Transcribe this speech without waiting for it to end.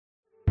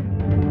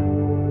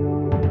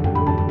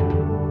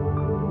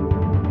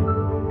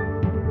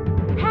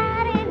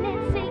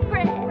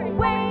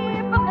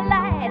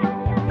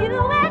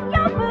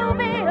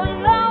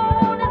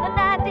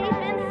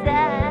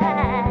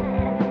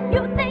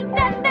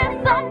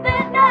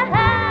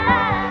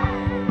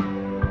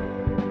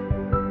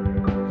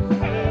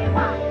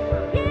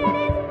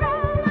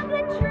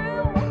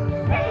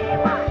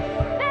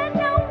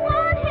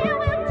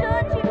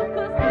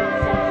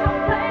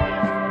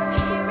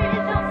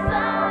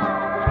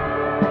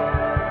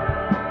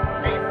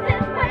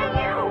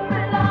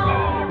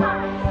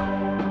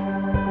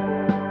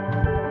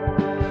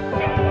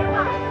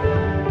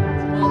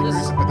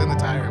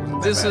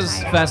this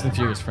is Fast and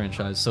Furious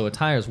franchise, so a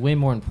tire is way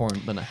more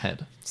important than a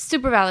head.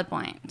 Super valid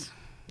point.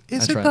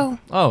 Is That's it right. though?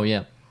 Oh,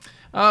 yeah.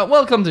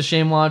 Welcome to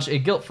Shame Watch, a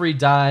guilt-free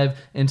dive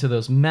into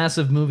those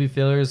massive movie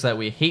failures that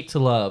we hate to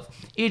love.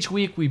 Each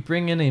week, we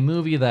bring in a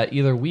movie that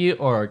either we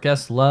or our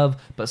guests love,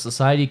 but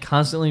society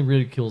constantly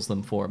ridicules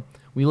them for.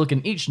 We look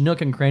in each nook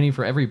and cranny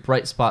for every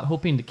bright spot,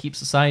 hoping to keep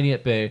society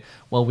at bay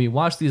while we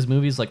watch these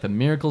movies like the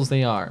miracles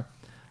they are.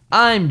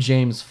 I'm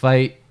James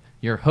Fight,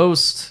 your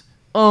host,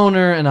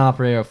 owner, and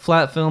operator of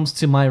Flat Films.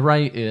 To my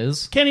right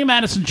is... Kenny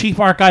Madison, Chief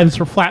Archivist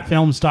for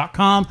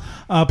flatfilms.com.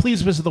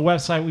 Please visit the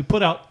website. We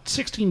put out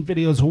 16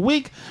 videos a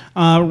week,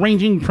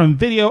 ranging from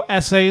video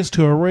essays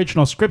to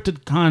original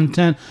scripted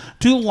content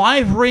to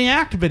live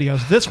react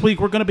videos. This week,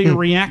 we're going to be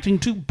reacting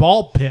to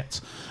ball pits.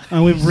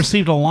 We've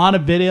received a lot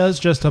of videos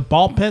just of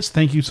ball pits.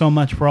 Thank you so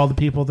much for all the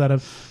people that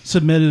have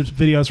submitted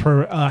videos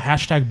for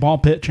hashtag ball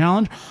pit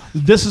challenge.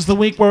 This is the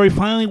week where we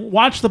finally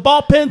watch the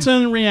ball pits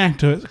and react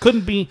to it.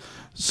 Couldn't be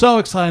so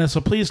excited. So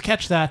please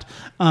catch that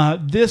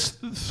this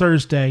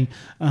Thursday,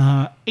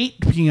 8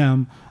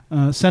 p.m.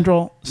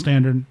 Central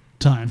Standard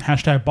Time.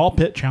 Hashtag ball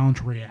pit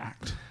challenge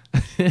react.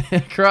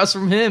 Across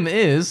from him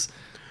is...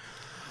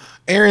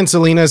 Aaron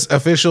Salinas,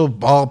 official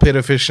ball pit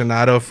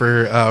aficionado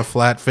for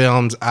Flat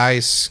Films. I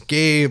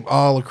scave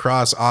all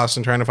across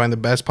Austin trying to find the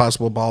best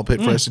possible ball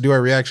pit for us to do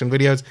our reaction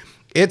videos.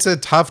 It's a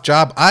tough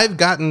job. I've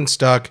gotten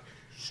stuck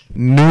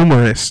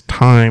numerous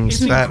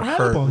times. It's that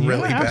incredible. hurt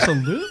really bad.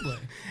 Absolutely.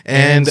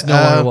 And And no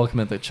longer welcome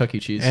at the Chuck E.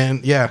 Cheese.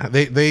 and yeah,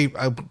 they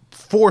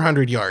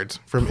 400 yards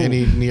from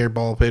any near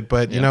ball pit.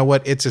 But you know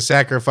what? It's a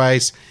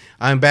sacrifice.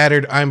 I'm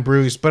battered. I'm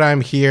bruised, but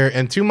I'm here.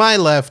 And to my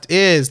left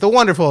is the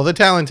wonderful, the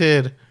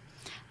talented...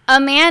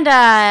 Amanda,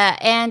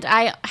 and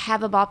I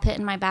have a ball pit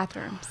in my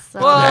bathroom. So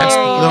That's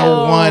there you the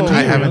go. one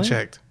I you haven't really?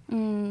 checked.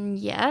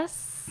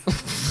 Yes.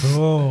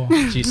 Cool.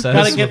 She says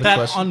Got to get with a that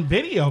question. on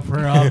video for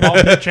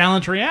ball pit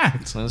challenge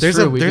react. That's There's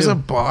true, a we there's do. a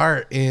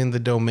bar in the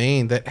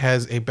Domain that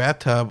has a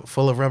bathtub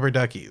full of rubber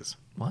duckies.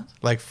 What?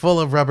 Like full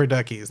of rubber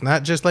duckies,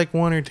 not just like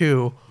one or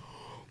two.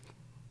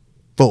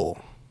 Full.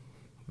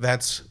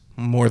 That's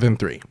more than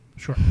 3.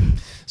 Sure.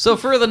 So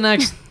for the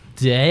next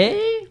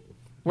day,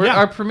 Yeah.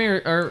 our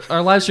premiere,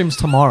 our live stream's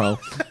tomorrow.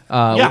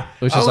 Yeah.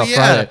 Which is Oh, on yeah.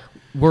 Friday.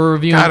 We're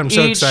reviewing. God, I'm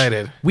so each-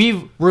 excited.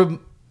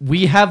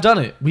 We have done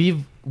it.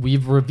 We've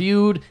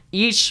reviewed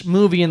each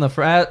movie in the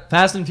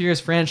Fast and Furious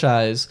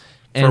franchise.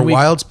 And For we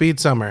Wild Speed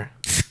Summer.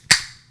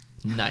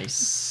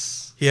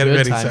 nice. He had it Good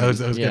ready, so timing. I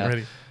was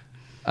getting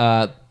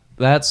ready.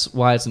 That's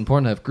why it's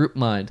important to have group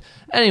mind.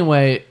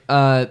 Anyway,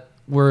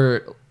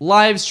 we're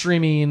live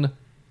streaming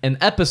an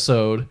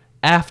episode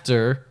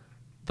after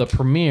the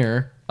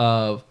premiere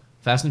of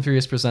Fast and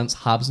Furious Presents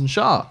Hobbs and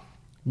Shaw,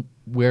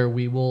 where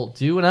we will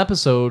do an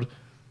episode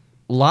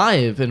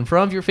live in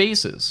front of your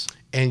faces.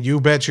 And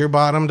you bet your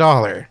bottom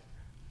dollar,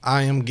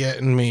 I am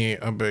getting me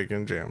a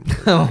bacon jam.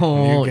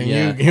 Oh,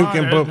 You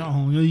can put...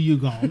 You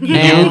go. You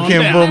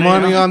can put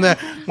money on that,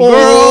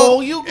 Oh,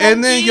 girl. you go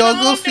And then get y'all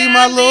on go see down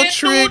my little there,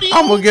 trick. do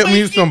I'm gonna get me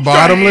you some bacon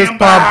bottomless jam,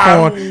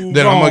 popcorn.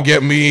 Then I'm gonna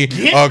get me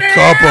a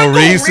couple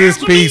Reese's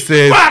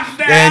Pieces.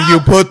 And you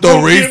put the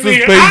Reese's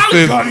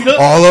Pieces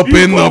all up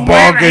in the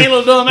bucket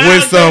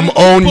with some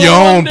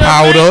onion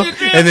powder.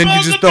 And then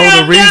you just throw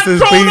the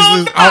Reese's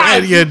Pieces out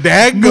at your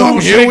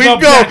dadgum. Here we go.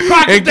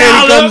 And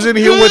Katie comes in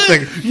here with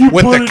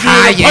the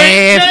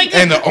cayenne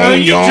and the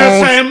onions.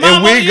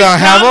 And we gonna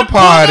have a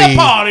party.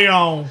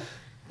 On.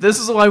 This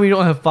is why we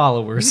don't have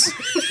followers.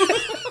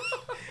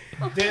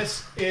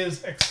 This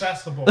is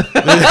accessible.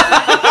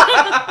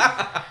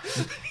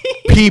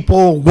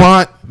 People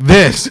want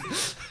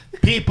this.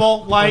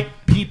 People like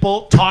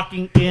people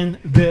talking in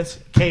this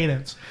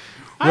cadence.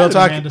 I Real have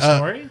talk, an Amanda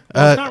story.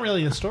 Well, it's not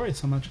really a story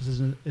so much as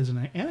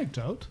an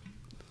anecdote.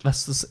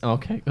 That's the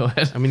okay. Go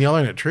ahead. I mean, y'all are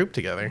in a troop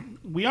together.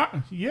 We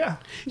are, yeah.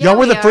 Y'all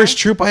were we the are. first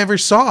troop I ever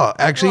saw,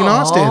 actually, in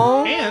Austin.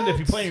 And if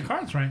you play your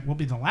cards right, we'll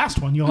be the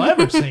last one you'll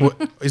ever see.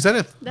 Is that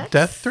a That's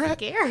death threat?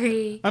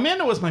 Scary.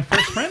 Amanda was my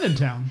first friend in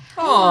town.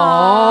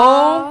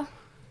 Aww.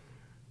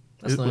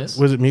 That's nice.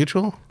 Was it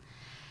mutual?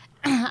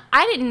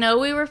 I didn't know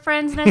we were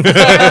friends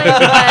necessarily,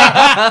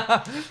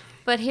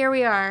 but here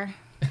we are.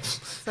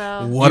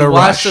 So What You a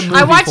watched rush. a movie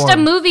I watched for a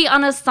him. movie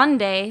on a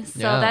Sunday, so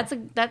Yeah.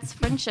 that's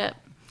friendship.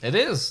 It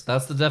is.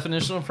 That's the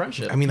definition of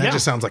friendship. I mean, that Yeah.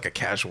 just sounds like a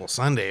casual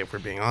Sunday, if we're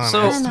being honest.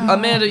 so I know,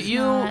 Amanda, it's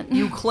not.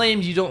 you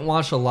claimed you don't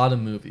watch a lot of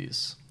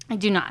movies. I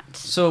do not.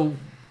 So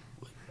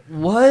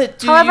what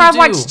do However, you I do?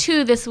 watched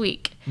 2 this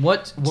week.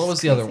 What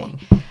was the other one?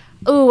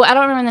 Ooh, I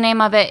don't remember the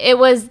name of it. It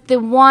was the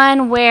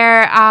one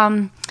where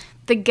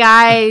the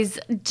guy's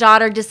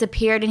daughter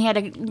disappeared and he had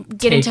to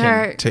get into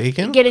her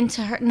Taken? Get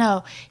into her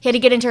no, he had to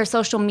get into her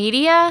social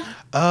media.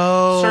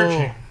 Oh.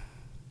 Searching.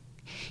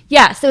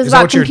 Yes, it was Is that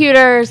about what you're-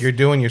 computers. You're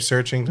doing your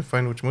searching to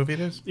find which movie it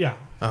is? Yeah.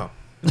 Oh.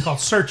 It's called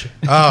Searching.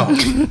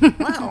 Oh.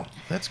 Wow.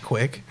 That's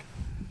quick.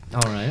 All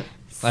right.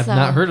 I've So,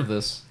 not heard of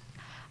this.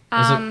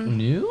 Is it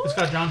new? It's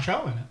got John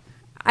Cho in it.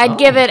 I'd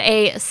give it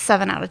a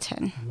 7 out of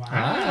 10.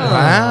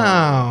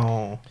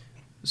 Wow.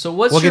 So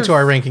what's We'll your get to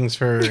our rankings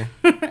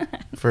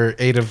for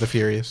 8 of the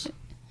Furious.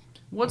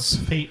 What's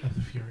Fate of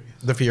the Furious.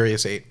 The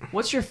Furious 8.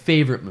 What's your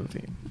favorite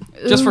movie?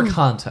 Just for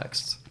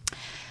context.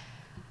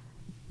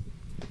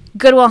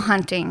 Good Will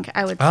Hunting,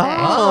 I would say.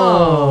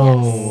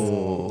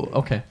 Oh,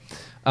 okay.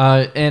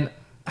 And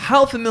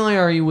how familiar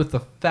are you with the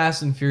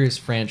Fast and Furious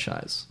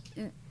franchise?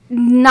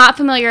 Not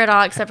familiar at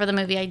all, except for the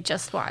movie I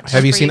just watched.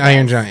 Have you for seen guys.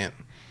 Iron Giant?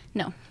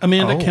 No.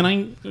 Amanda, Oh. can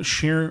I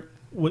share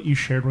what you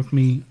shared with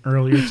me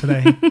earlier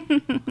today?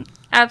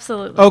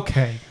 Absolutely.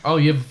 Okay. Oh,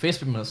 you have a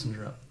Facebook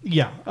Messenger up.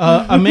 Yeah.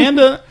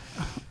 Amanda,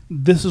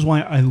 this is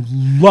why I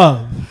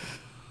love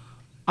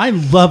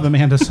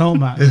Amanda so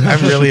much.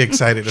 I'm really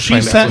excited to She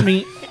find sent out.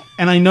 me,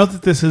 and I know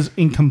that this is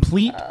in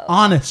complete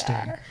honesty.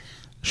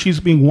 She's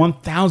being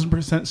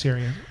 1,000%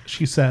 serious.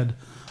 She said,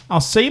 I'll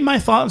save my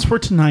thoughts for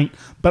tonight,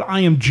 but I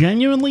am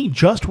genuinely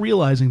just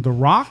realizing The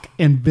Rock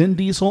and Vin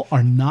Diesel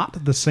are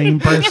not the same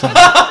person.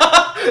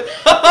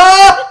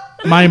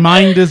 My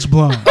mind is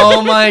blown.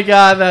 Oh my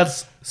god,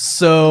 that's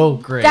so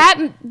great.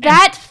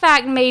 That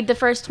fact made the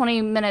first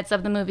 20 minutes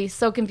of the movie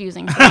so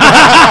confusing.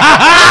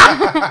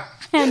 I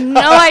had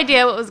no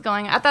idea what was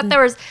going on. I thought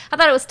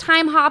it was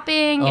time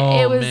hopping.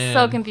 Oh, it was man.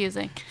 so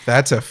confusing.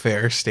 That's a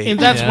fair And statement.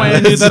 that's why I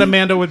knew that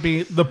Amanda would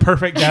be the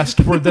perfect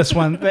guest for this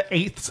one, the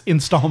 8th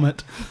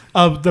installment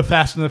of the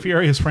Fast and the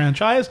Furious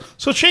franchise.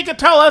 So she could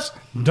tell us,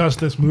 does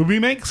this movie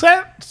make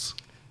sense?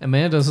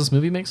 Amanda, does this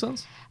movie make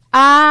sense?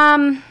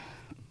 Um,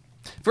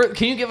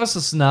 Can you give us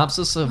a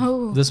synopsis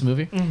of this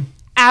movie?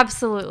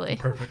 absolutely.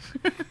 Perfect.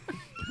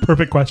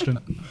 Perfect question.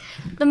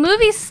 The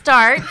movie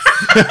starts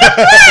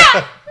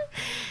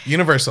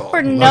Universal.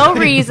 for no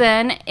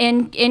reason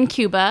in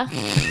Cuba.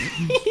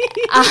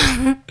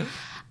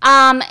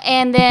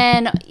 And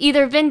then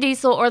either Vin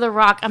Diesel or The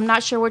Rock, I'm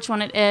not sure which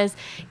one it is,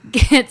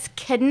 gets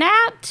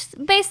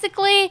kidnapped,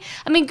 basically.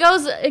 I mean,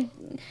 goes...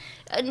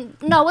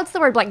 no, what's the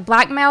word? Like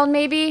blackmailed,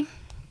 maybe?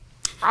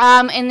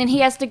 And then he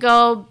has to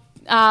go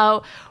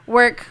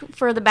work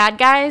for the bad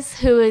guys,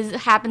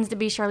 happens to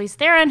be Charlize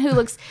Theron, who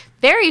looks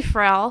very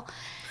frail,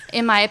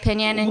 in my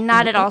opinion, and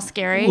not at all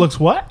scary. Looks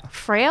what?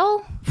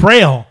 Frail?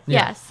 Frail.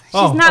 Yes. She's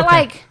Oh, not okay.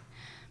 like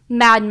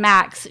Mad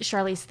Max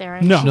Charlize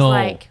Theron. No. She's No.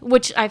 like,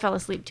 which I fell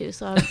asleep to,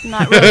 so I'm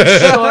not really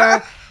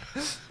sure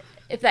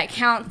if that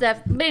counts.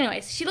 But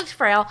anyways, she looks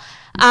frail.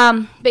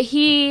 But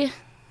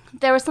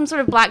there was some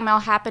sort of blackmail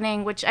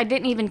happening, which I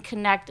didn't even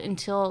connect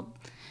until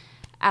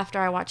after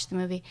I watched the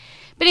movie.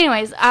 But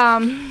anyways,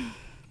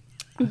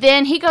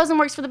 then he goes and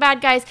works for the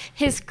bad guys.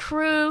 His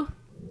crew,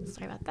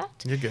 sorry about that,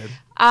 You're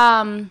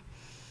good.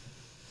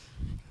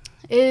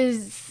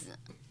 is...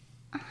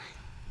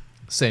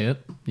 Say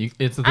it.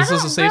 This I is a don't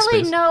safe really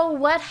space. know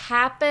what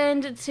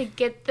happened to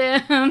get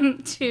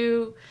them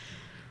to.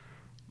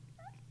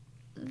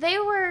 They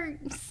were.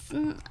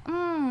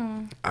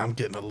 I'm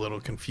getting a little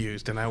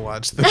confused, and I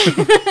watched the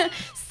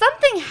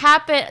Something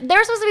happened. They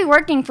were supposed to be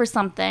working for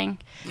something.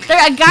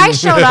 A guy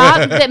showed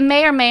up that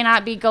may or may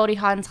not be Goldie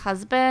Hawn's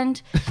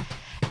husband,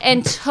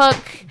 and took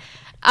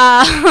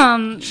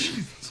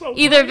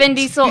either Vin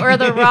Diesel or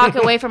The Rock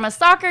away from a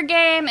soccer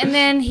game, and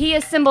then he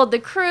assembled the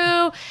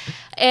crew,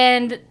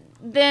 and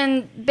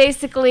then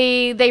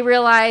basically they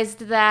realized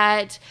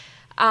that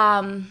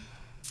the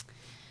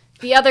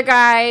other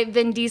guy,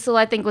 Vin Diesel,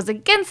 I think was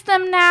against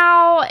them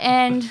now,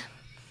 and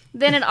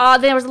then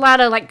there was a lot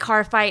of like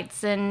car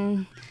fights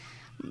and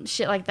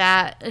shit like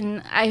that,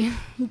 and I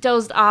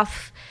dozed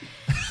off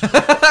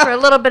for a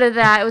little bit of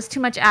that. It was too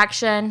much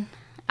action.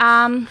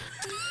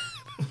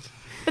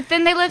 But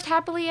then they lived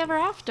happily ever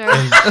after.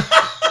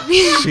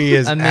 She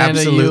is Amanda,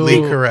 absolutely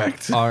you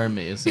correct. Are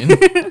amazing.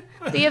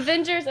 The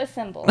Avengers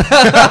assembled.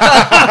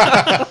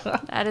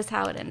 That is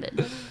how it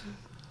ended.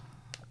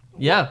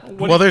 Yeah.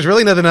 Well, there's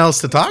really nothing else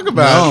to talk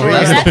about. No,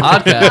 that's the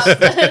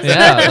podcast.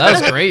 Yeah,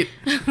 that was great.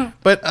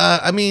 But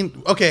I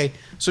mean, okay.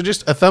 So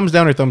just a thumbs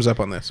down or thumbs up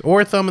on this,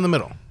 or a thumb in the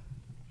middle.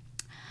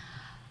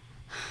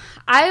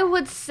 I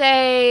would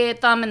say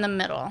thumb in the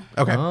middle.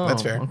 Okay, Oh,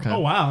 that's fair. Okay. Oh,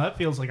 wow. That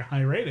feels like a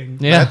high rating.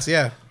 Yeah.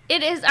 Yeah.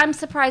 It is. I'm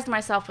surprised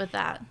myself with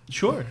that.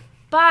 Sure.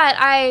 But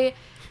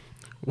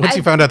Once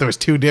you found out there was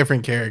two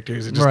different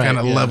characters, it just Right, kind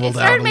of yeah. leveled it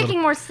out a started little.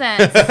 making more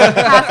sense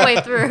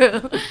halfway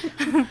through.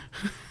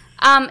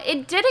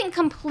 It didn't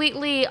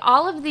completely.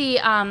 All of the.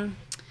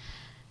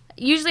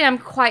 Usually, I'm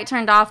quite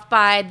turned off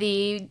by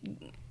the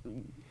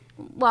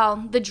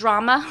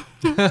drama,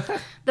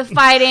 the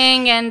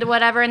fighting and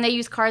whatever, and they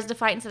use cars to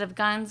fight instead of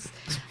guns.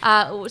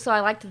 So I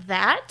liked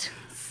that.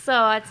 So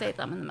I'd say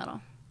thumb in the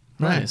middle.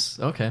 Nice.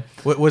 Okay.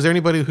 Was there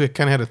anybody who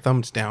kind of had a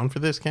thumbs down for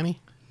this,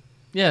 Kenny?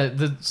 Yeah.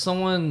 Did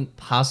someone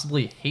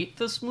possibly hate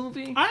this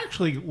movie? I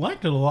actually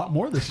liked it a lot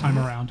more this time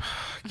around.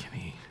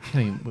 Kenny,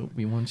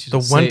 we want you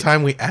The to one say-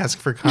 time we ask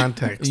for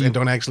context and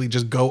don't actually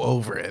just go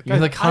over it. You're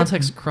the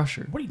context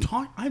crusher. What are you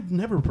talking? I've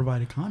never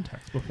provided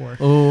context before.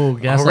 Oh,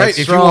 yes, All right, that's if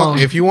you strong.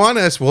 want, if you want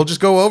us, we'll just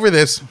go over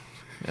this.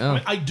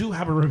 Yeah. I do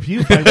have a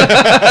review by,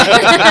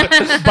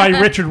 by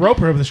Richard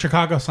Roper of the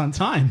Chicago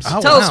Sun-Times.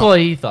 Oh, Tell us wow. what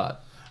he thought.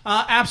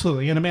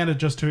 Absolutely. And Amanda,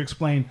 just to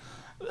explain,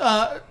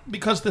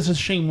 because this is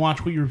Shame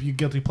Watch, we review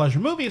guilty pleasure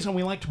movies, and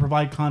we like to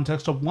provide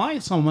context of why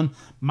someone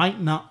might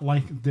not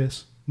like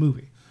this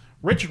movie.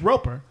 Richard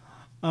Roper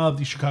of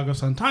the Chicago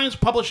Sun-Times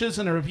publishes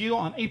in a review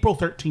on April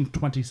 13th,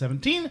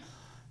 2017,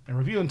 a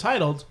review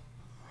entitled...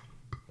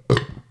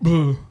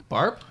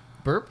 Barp?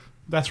 Burp?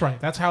 That's right.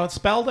 That's how it's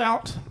spelled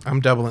out. I'm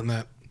doubling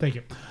that. Thank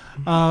you.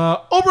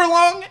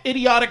 Overlong,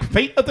 idiotic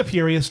Fate of the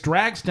Furious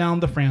drags down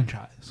the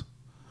franchise.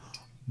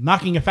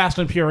 Knocking a Fast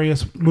and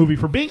Furious movie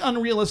for being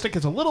unrealistic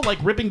is a little like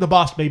ripping The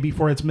Boss Baby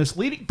for its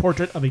misleading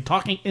portrait of a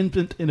talking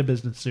infant in a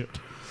business suit.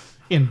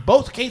 In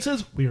both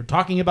cases, we are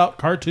talking about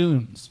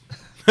cartoons.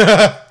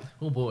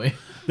 Oh boy.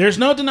 There's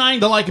no denying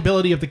the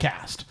likability of the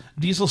cast.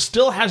 Diesel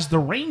still has the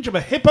range of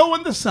a hippo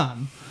in the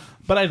sun,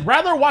 but I'd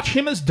rather watch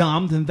him as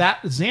Dom than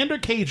that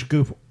Xander Cage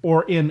goof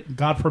or in,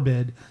 God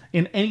forbid,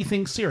 in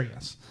anything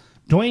serious.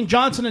 Dwayne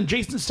Johnson and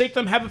Jason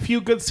Statham have a few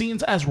good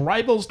scenes as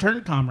rivals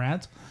turned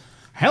comrades.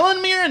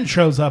 Helen Mirren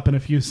shows up in a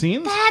few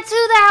scenes. That's who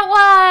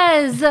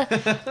that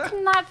was.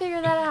 Could not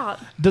figure that out.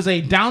 Does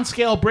a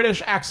downscale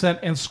British accent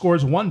and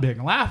scores one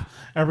big laugh.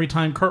 Every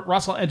time Kurt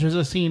Russell enters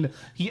a scene,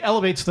 he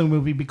elevates the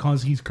movie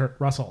because he's Kurt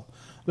Russell.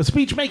 The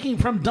speech making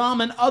from Dom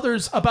and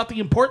others about the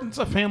importance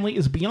of family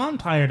is beyond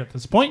tired at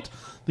this point.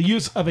 The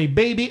use of a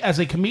baby as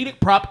a comedic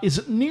prop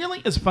isn't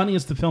nearly as funny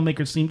as the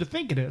filmmakers seem to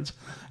think it is.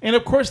 And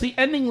of course, the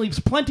ending leaves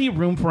plenty of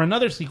room for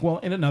another sequel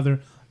and another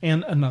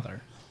and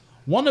another.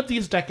 One of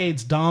these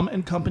decades, Dom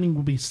and company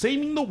will be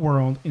saving the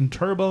world in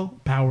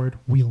turbo-powered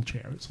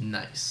wheelchairs.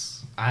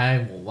 Nice.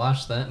 I will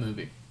watch that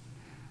movie.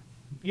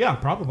 Yeah,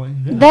 probably.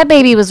 Yeah. That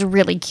baby was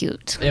really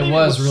cute. It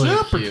was really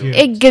super cute.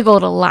 It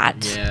giggled a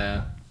lot.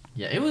 Yeah.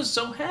 Yeah, it was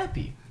so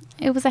happy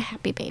It was a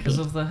happy baby. because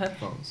of the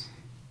headphones.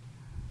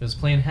 It was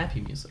playing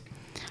happy music.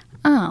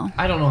 Oh.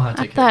 I don't know how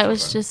to I take care thought of it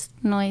was children.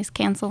 just noise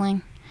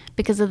canceling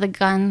because of the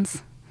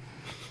guns.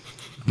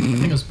 I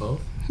think it was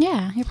both.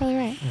 Yeah, you're probably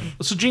right.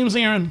 So, James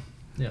Aaron,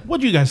 Yeah.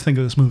 what do you guys think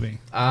of this movie?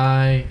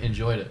 I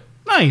enjoyed it.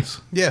 Nice.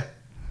 Yeah.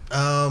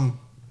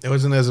 It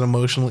wasn't as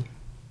emotionally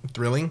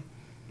thrilling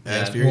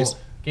as Yeah, Furious.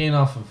 well, getting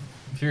off of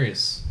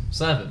Furious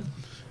 7.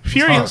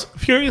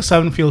 Furious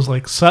 7 feels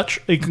like such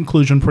a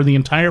conclusion for the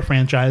entire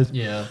franchise.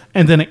 Yeah.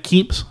 And then it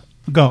keeps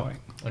going.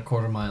 A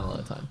quarter mile at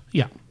a time.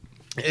 Yeah.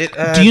 It,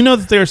 Do you know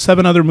that there are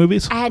 7 other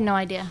movies? I had no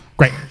idea.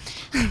 Great.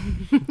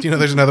 do you know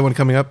there's another one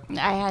coming up?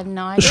 I had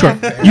no idea. Sure.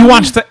 You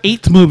watched the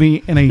 8th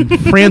movie in a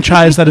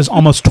franchise that is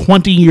almost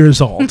 20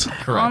 years old.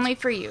 Correct. Only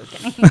for you,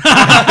 Kenny.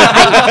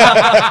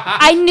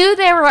 I knew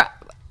there were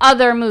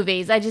other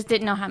movies. I just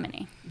didn't know how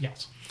many.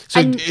 Yes.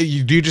 So I'm- do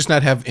you just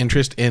not have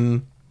interest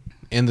in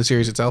the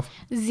series itself?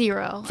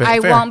 Zero. Fair. I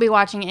won't be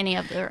watching any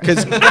of the.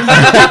 Because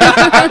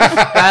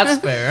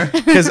That's fair.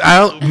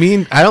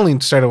 I only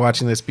started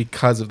watching this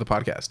because of the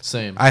podcast.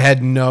 Same. I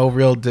had no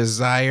real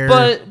desire.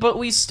 But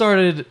we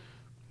started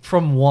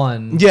from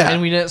 1. Yeah.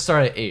 And we didn't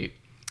start at 8.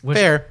 Which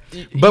Fair.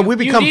 But we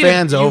become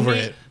fans over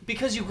it.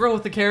 Because you grow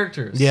with the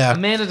characters. Yeah.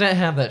 Amanda didn't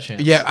have that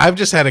chance. Yeah, I've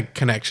just had a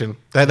connection.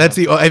 I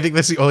think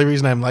that's the only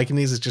reason I'm liking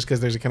these is just because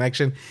there's a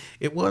connection.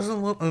 It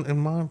wasn't, in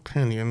my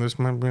opinion, this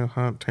might be a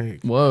hot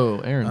take.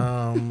 Whoa,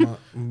 Aaron.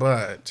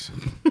 But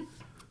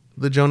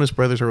the Jonas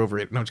Brothers are over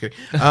it. No, I'm just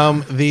kidding.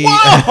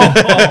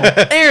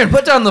 Aaron,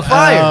 put down the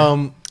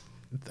fire.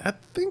 I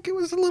think it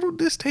was a little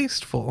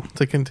distasteful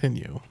to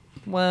continue.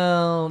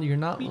 Well, you're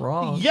not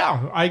wrong.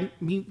 Yeah. I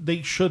mean,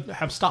 they should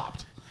have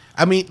stopped.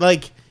 I mean,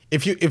 like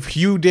if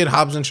you did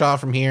Hobbs and Shaw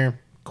from here,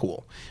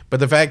 cool. But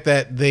the fact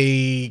that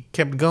they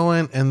kept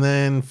going and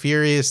then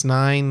Furious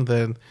 9,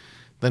 the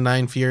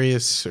 9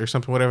 Furious or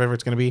something, whatever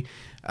it's going to be,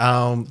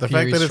 the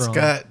fact that it's Strong.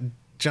 got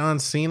John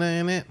Cena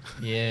in it,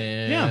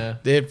 Yeah.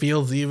 it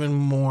feels even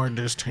more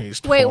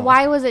distasteful. Wait,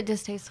 why was it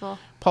distasteful?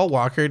 Paul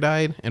Walker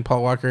died, and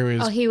Paul Walker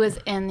was Oh, he was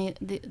in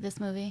this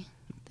movie.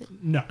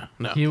 No.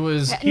 He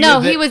was.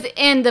 He was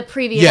in the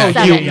previous yeah,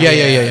 7.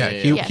 yeah.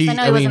 Yes, I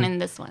know he wasn't in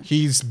this one.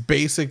 He's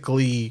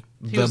basically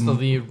He was the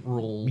lead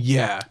role.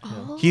 yeah.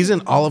 He's in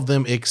all of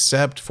them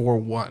except for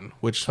one,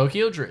 which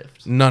Tokyo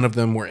Drift. none of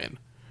them were in.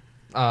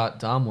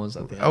 Dom was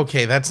at the end.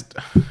 Okay, that's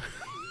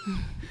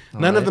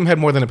none of them had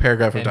more than a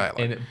paragraph of And, dialogue.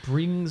 and it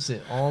brings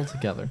it all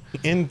together.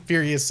 In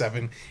Furious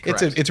 7,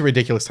 Correct. it's a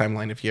ridiculous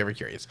timeline if you're ever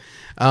curious.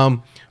 I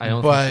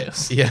don't but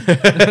think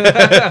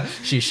yeah,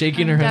 She's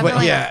shaking her head. but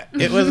Definitely. yeah,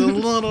 it was a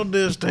little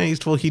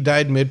distasteful. He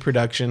died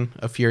mid-production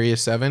of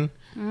Furious 7.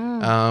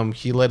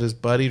 He let his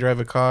buddy drive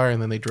a car,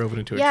 and then they drove it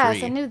into a Yes,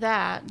 tree. I knew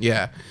that.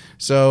 Yeah,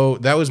 so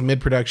that was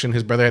mid-production.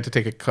 His brother had to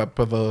take a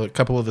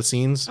couple of the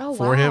scenes Oh,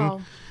 for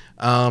wow.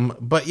 him.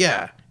 But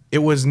yeah, it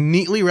was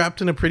neatly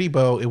wrapped in a pretty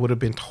bow. It would have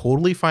been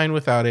totally fine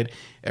without it.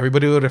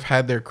 Everybody would have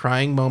had their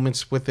crying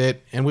moments with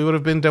it, and we would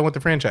have been done with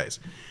the franchise.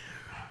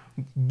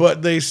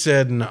 But they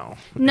said no.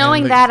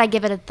 Knowing And they- that, I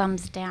give it a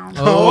thumbs down.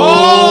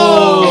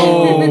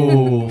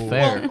 Oh,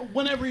 fair.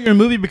 Whenever your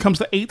movie becomes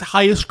the 8th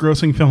highest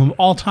grossing film of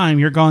all time,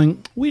 you're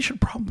going, we should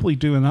probably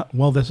do enough.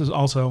 Well, this is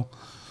also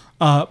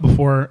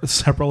before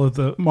several of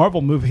the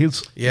Marvel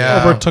movies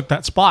Yeah. overtook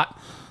that spot.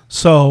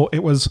 So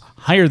it was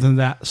higher than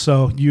that.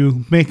 So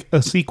you make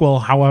a sequel,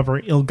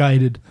 however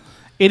ill-guided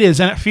it is.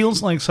 And it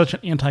feels like such an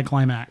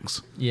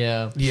anticlimax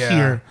Yeah. Yeah.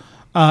 here.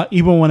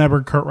 Even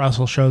whenever Kurt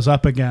Russell shows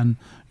up again,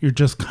 you're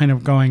just kind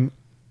of going,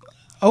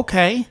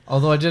 Okay.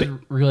 Although I did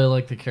really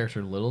like the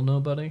character Little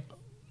Nobody.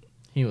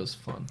 He was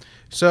fun.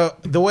 So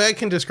the way I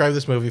can describe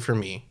this movie for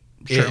me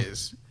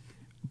is,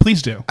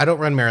 Please do. I don't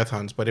run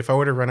marathons, but if I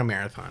were to run a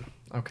marathon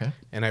Okay.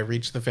 and I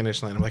reached the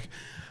finish line, I'm like,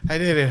 I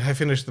did it. I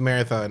finished the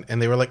marathon.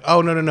 And they were like,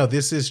 oh, no.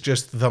 This is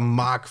just the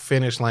mock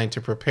finish line to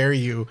prepare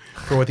you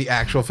for what the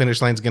actual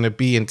finish line is going to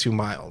be in 2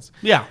 miles.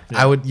 Yeah.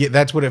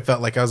 That's what it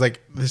felt like. I was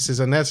like, this is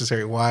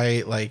unnecessary.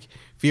 Why? Like,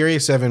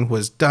 Furious 7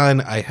 was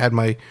done. I had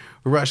my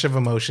rush of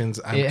emotions.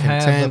 I'm It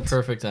content. had the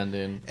perfect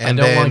ending.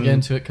 And I don't want to then- get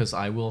into it because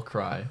I will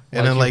cry.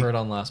 And like then, you like, heard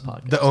on last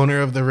podcast. The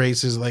owner of the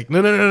race is like,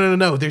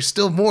 no. There's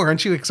still more.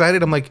 Aren't you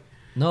excited? I'm like,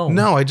 no.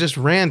 I just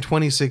ran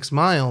 26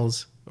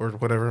 miles or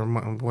whatever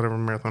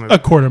marathon it is. A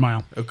quarter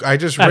mile. I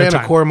just At a ran a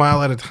time. quarter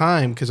mile at a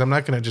time because I'm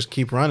not going to just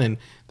keep running.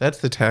 That's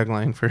the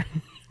tagline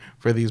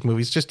for these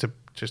movies. Just to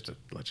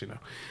let you know.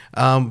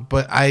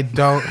 But I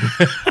don't.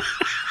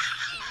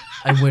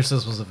 I wish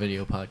this was a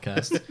video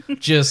podcast,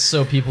 just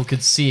so people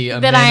could see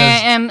That I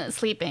am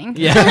sleeping.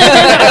 Yeah.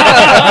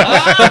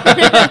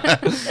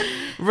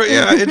 But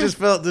yeah, it just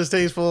felt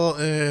distasteful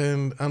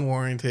and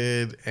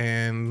unwarranted.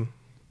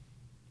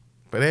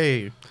 But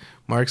hey,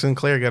 Mark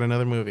Sinclair got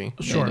another movie.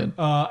 Sure. did.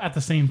 At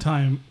the same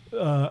time,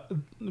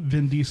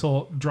 Vin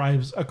Diesel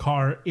drives a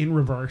car in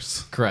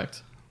reverse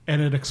Correct.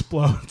 and it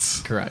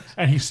explodes. Correct.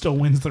 And he still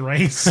wins the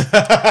race.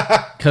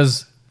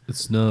 Because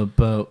it's not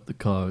about the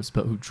car; it's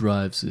about who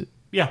drives it.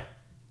 Yeah.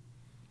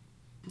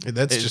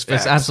 That's It's just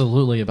facts.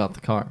 absolutely about the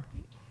car.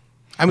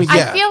 I mean,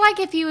 yeah. I feel like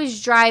if he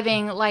was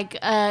driving like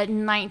a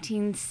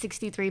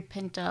 1963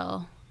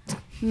 Pinto,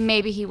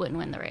 maybe he wouldn't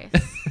win the race.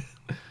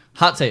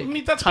 Hot take. I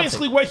mean, that's Hot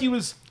basically take. what he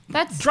was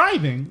That's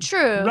driving.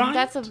 true. right?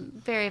 That's a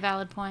very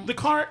valid point. The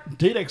car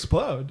did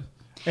explode.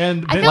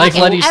 And I Vin- feel Like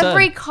like, Letty said.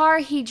 every car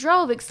he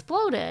drove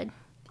exploded.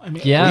 I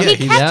mean, Yeah. He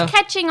kept Yeah.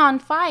 catching on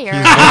fire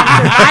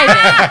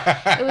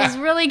after driving. It was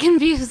really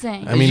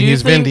confusing. I mean, Do you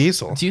he's Vin think-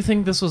 Diesel. Do you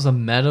think this was a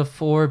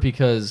metaphor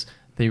because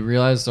they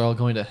realized they're all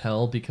going to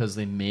hell because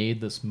they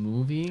made this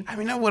movie I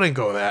mean, I wouldn't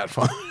go that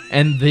far.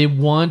 and they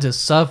want to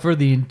suffer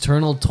the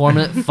eternal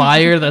torment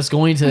fire that's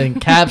going to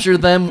capture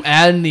them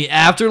in the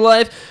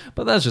afterlife?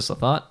 But that's just a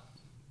thought.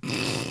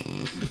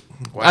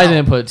 Wow. I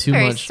didn't put too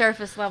Very much.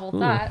 surface level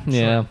thought.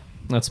 Yeah,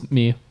 that's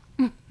me.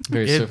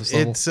 Very surface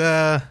level. It's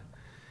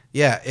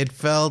it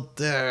felt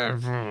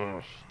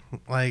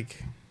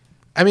like,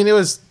 I mean, there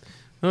was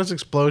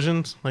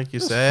explosions, like you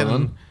said, fun.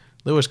 and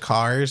there was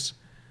cars.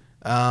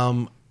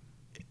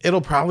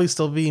 It'll probably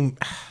still be.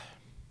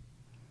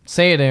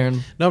 Say it,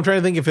 Aaron. No, I'm trying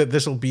to think if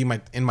this will be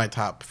in my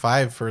top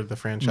 5 for the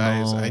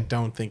franchise. No. I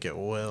don't think it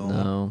will.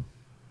 No.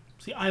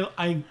 See,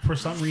 I for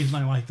some reason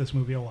I like this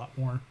movie a lot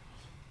more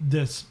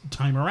this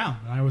time around,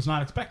 and I was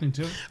not expecting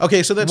to.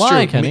 Okay, so that's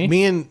Why, true. Kenny?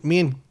 Me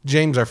and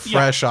James are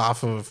fresh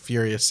off of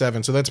Furious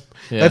 7, so that's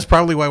Yeah. that's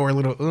probably why we're a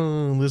little.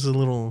 Oh, this is a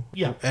little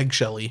Yeah.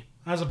 eggshelly.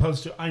 As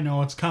opposed to, I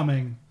know it's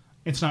coming,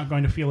 it's not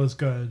going to feel as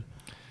good.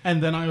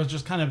 And then I was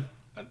just kind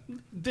of,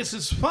 this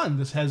is fun.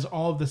 This has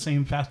all of the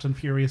same Fast and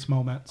Furious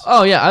moments.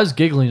 Oh yeah, I was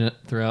giggling it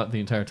throughout the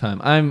entire time.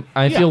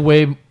 I Yeah. feel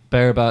way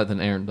better about it than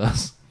Aaron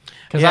does.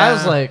 Because I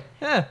was Yeah. like,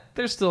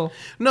 there's still.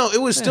 No,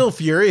 it was still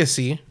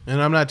Furious-y,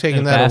 and I'm not taking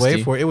And that away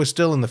Fasty. for it. It was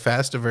still in the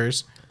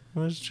Fastiverse. It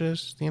was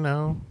just, kind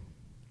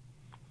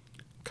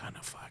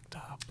of fucked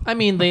up. I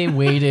mean, they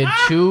waited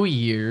 2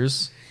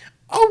 years.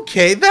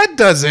 Okay, that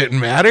doesn't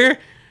matter.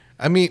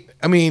 I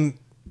mean,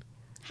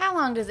 How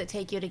long does it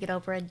take you to get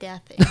over a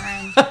death,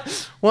 Aaron?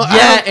 well,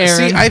 Yeah,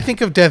 Aaron. See, I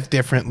think of death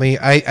differently.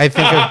 I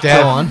think of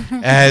death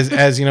as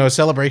a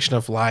celebration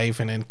of life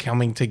and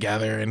coming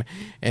together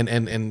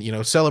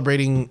and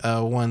celebrating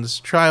one's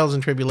trials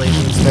and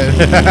tribulations.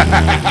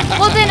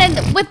 Well, then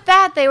and with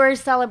that, they were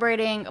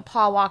celebrating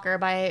Paul Walker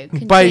by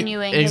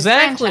continuing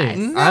Exactly. his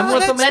franchise. I'm with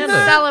that's Amanda.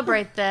 Let's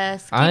celebrate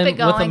this. Keep I'm it with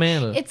going.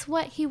 Amanda. It's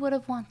what he would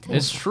have wanted.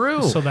 It's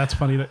true. So that's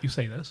funny that you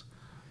say this.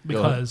 Go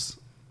ahead. Because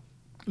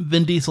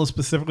Vin Diesel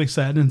specifically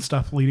said in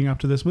stuff leading up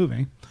to this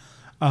movie,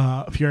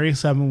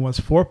 Furious 7 was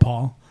for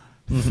Paul.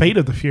 Fate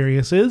of the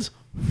Furious is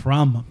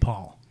from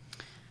Paul.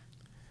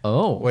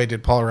 oh, Wait,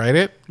 did Paul write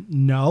it?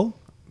 No.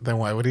 Then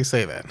why would he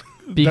say that?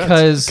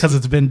 because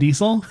it's Vin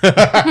Diesel.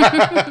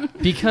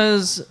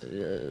 because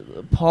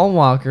Paul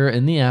Walker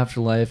in the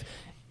afterlife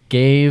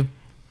gave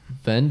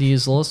Vin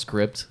Diesel a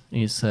script and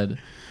he said,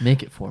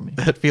 "Make it for me."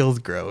 That feels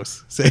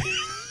gross. Say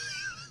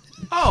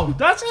Oh,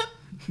 does it?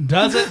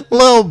 Does it?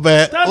 little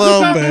bit, That's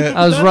little okay. bit.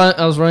 I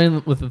was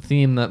running with the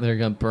theme that they're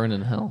gonna burn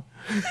in hell.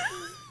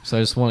 So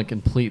I just want to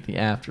complete the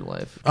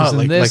afterlife. 'Cause Oh, in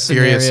like this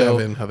Furious scenario,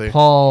 7, how they-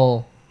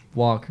 Paul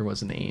Walker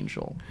was an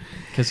angel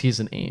because he's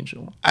an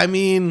angel. I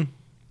mean,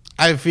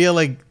 I feel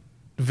like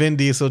Vin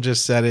Diesel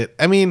just said it.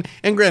 I mean,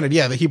 and granted,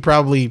 yeah,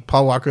 that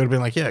Paul Walker would have been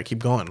like, yeah, keep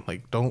going.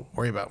 Like, don't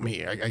worry about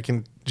me. I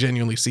can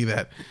genuinely see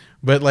that.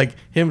 But like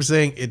him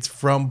saying it's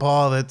from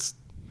Paul,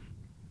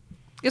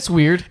 It's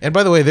weird. and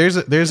by the way, there's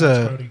a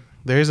Cody.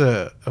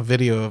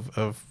 video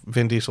of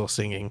Vin Diesel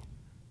singing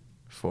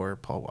for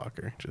Paul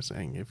Walker. Just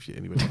saying, if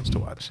anybody wants to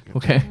watch.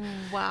 Okay,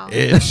 Wow.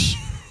 It's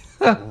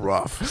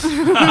rough.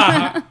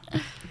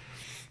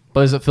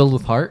 but is it filled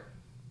with heart?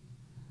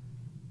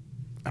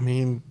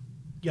 mean,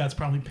 Yeah, it's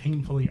probably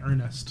painfully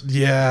earnest.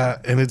 yeah,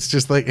 and it's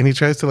just like, and he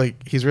tries to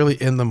like, he's really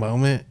in the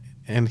moment,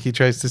 and he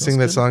tries to sing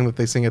that good. song that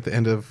they sing at the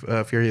end of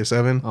Furious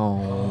 7.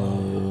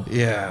 Oh.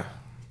 Yeah,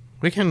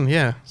 we can.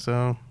 Yeah,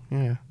 so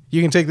yeah,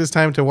 you can take this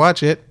time to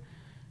watch it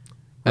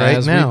right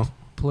As now we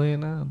play it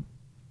now.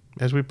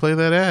 as we play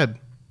that ad.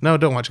 No,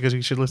 don't watch it because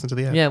you should listen to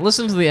the ad. Yeah,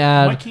 listen to the Why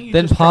ad, can't you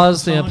then just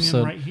pause drop the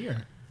song in episode. right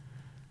here?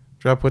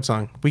 Drop what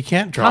song? We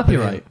can't drop it in.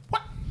 Copyright.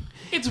 What?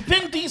 It's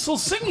Vin Diesel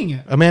singing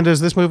it. Amanda, is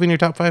this movie in your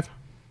top 5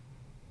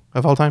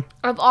 of all time?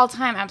 Of all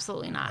time,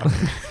 absolutely not.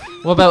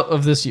 What about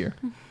of this year?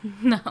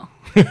 No.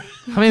 How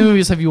many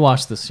movies have you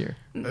watched this year?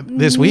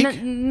 This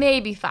week?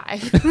 Maybe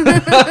 5.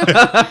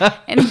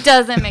 And it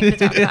doesn't make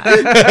the top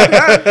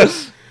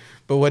 5.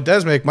 But what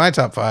does make my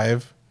top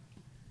 5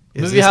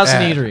 is Movie this House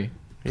ad. and Eatery.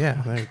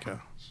 Yeah, there you go.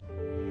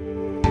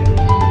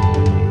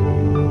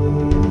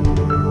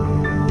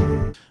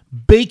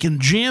 Bacon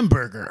jam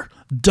burger,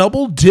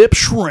 double dip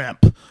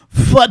shrimp,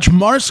 fudge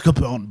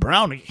mascarpone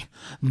brownie.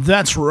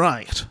 That's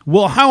right.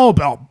 Well, how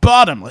about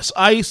bottomless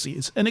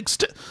ices and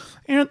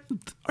Aaron,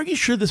 are you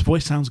sure this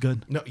voice sounds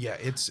good? No, yeah,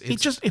 it's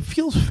It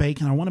feels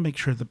fake, and I want to make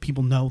sure that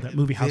people know that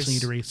Movie House and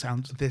This- Eatery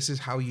sounds this is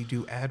how you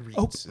do ad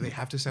reads. They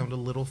have to sound a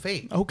little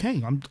fake.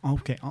 okay.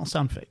 I'll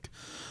sound fake.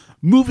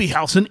 Movie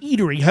House and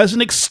Eatery has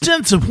an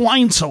extensive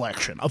wine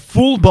selection, a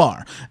full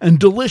bar, and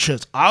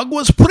delicious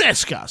aguas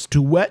frescas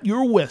to wet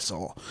your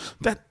whistle.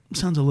 That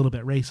sounds a little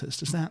bit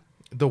racist. Is that?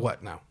 The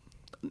what now?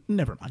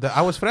 Never mind. The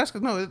Aguas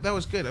Frescas? No, that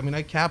was good. I mean,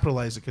 I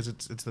capitalized it because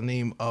it's the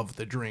name of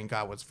the drink,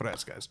 Aguas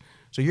Frescas.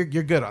 So you're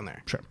good on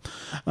there. Sure.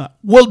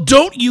 Well,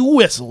 don't you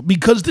whistle,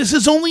 because this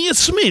is only a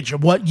smidge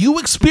of what you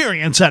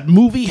experience at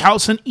Movie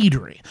House and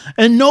Eatery.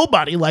 And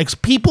nobody likes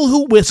people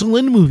who whistle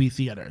in movie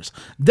theaters.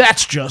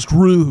 That's just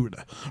rude.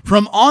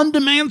 From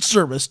on-demand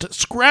service to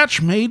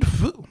scratch-made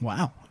food.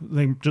 Wow.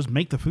 They just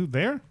make the food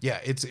there? Yeah,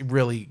 it's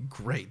really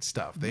great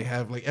stuff. They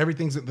have like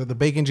everything's the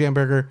bacon jam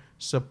burger,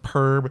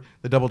 superb.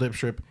 The double dip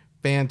shrimp,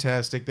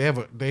 fantastic.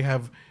 They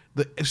have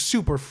the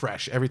super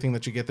fresh everything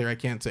that you get there. I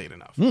can't say it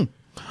enough.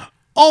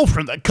 All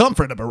from the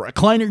comfort of a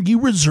recliner you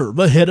reserve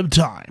ahead of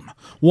time.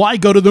 Why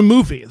go to the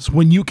movies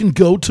when you can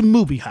go to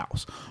Movie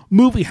House?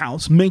 Movie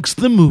House makes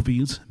the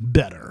movies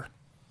better.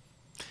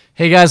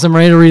 Hey guys, I'm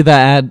ready to read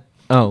that ad.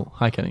 Oh,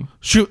 hi Kenny.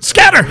 Shoot,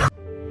 scatter!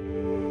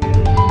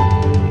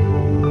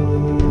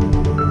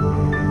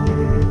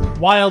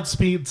 Wild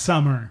Speed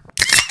Summer.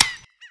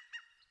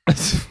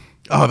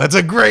 Oh, that's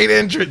a great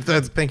entrance.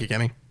 Thank you,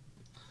 Kenny.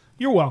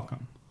 You're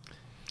welcome.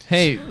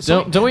 Hey,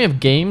 don't we have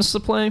games to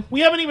play? We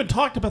haven't even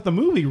talked about the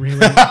movie, really.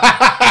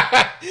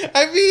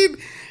 I mean,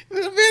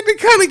 Amanda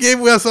kind of gave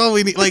us all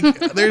we need. Like,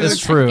 there's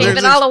It's true. There's Gave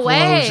it all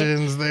away.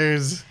 explosions,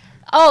 There's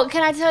Oh,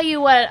 can I tell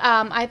you what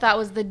I thought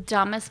was the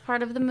dumbest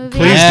part of the movie?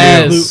 please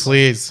Yes. do,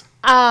 please.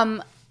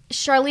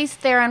 Charlize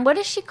Theron. What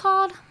is she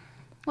called?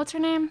 What's her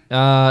name?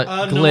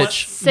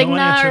 Glitch. Signa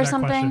answer or that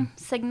something? question.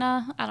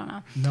 Signa? I don't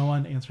know. No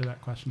one answered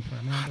that question for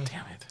Amanda.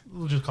 Damn it.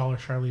 We'll just call her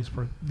Charlize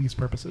for these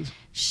purposes.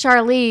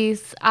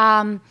 Charlize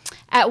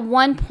at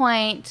one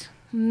point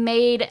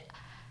made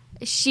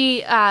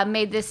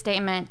this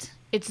statement,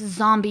 it's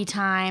zombie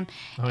time,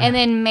 and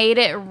then made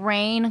it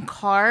rain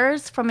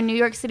cars from a New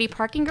York City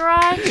parking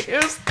garage.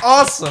 It was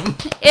awesome.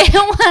 It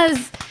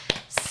was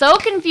so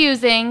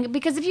confusing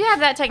because if you have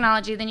that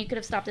technology, then you could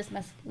have stopped this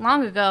mess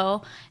long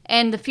ago,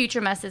 and the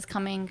future mess is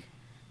coming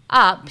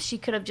up. She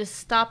could have just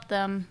stopped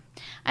them.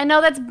 I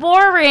know that's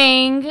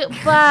boring,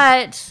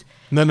 but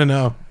No.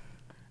 No,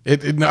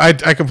 I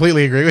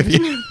completely agree with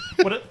you.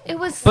 it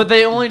was... But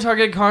they only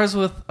target cars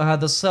with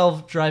the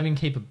self-driving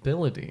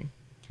capability,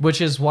 which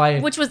is why.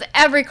 Which was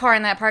every car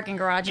in that parking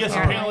garage. Yes,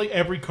 apparently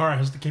every car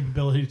has the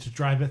capability to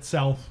drive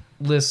itself.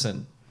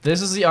 Listen,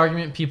 this is the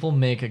argument people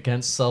make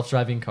against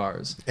self-driving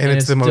cars, And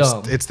it's the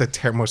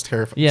dumb. most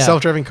terrifying. Yeah.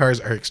 Self-driving cars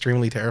are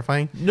extremely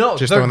terrifying. No,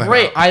 Just they're throwing that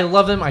great. out. I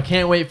love them. I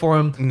can't wait for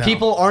them. No.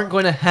 People aren't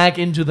going to hack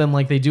into them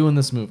like they do in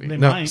this movie. They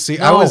No, might. see,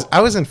 No.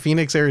 I was in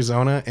Phoenix,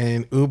 Arizona,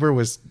 and Uber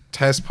was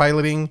test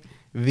piloting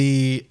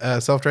the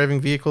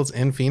self-driving vehicles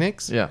in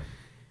Phoenix. Yeah.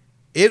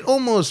 It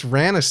almost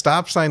ran a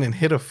stop sign and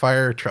hit a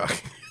fire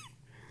truck.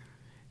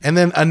 And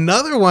then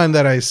another one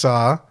that I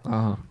saw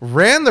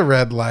ran the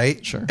red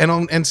light Sure.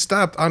 and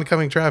stopped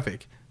oncoming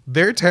traffic.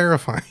 They're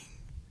terrifying.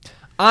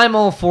 I'm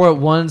all for it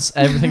once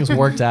everything's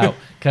worked out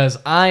because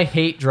I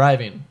hate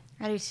driving.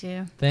 I do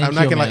too. Thank I'm you,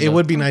 not gonna lie. It Amanda.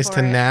 would be I'm nice for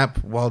to it.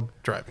 nap while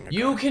driving.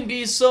 You can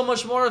be so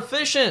much more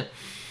efficient.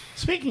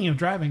 Speaking of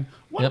driving,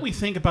 what Yep. do we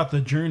think about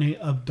the journey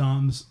of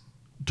Dom's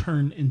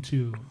turn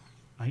into,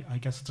 I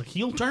guess it's a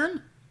heel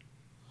turn?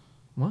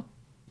 What?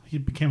 He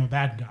became a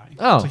bad guy.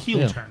 Oh, it's a heel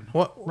yeah. turn.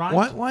 What?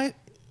 Right?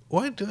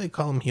 Why do they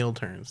call them heel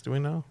turns? Do we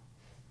know?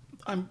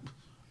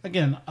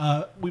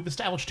 We've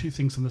established two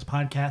things in this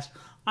podcast.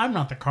 I'm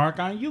not the car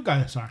guy. You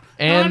guys are.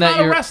 And I'm that not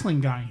a you're-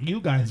 wrestling guy. You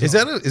guys Is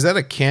are. that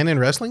a canon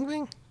wrestling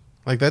thing?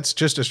 Like that's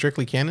just a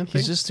strictly canon thing?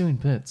 He's just doing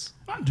bits.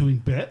 I'm not doing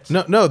bits.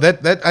 No,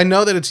 that I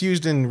know that it's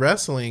used in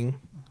wrestling,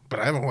 but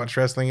I haven't watched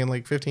wrestling in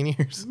like 15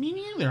 years. Me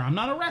neither. I'm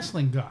not a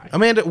wrestling guy.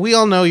 Amanda, we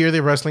all know you're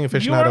the wrestling You're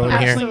aficionado a in here.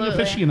 wrestling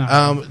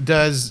Absolutely.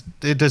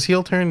 aficionado. Does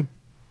heel turn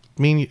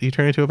mean you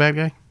turn into a bad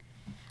guy?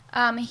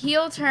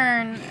 Heel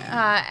turn,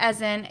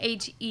 as in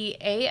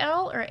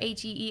H-E-A-L or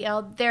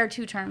H-E-E-L. There are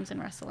two terms in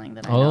wrestling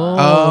that I know of.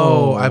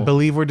 Oh, I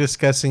believe we're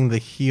discussing the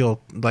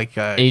heel, like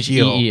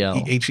H-E-E-L.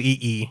 heel.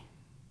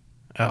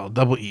 H-E-E-L,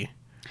 double E.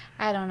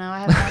 I don't know. I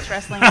haven't watched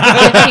wrestling in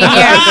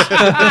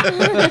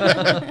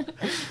 15 years.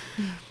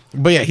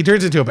 But yeah, he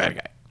turns into a bad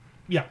guy.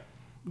 Yeah,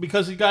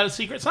 because he got a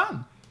secret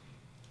son.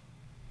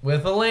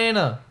 With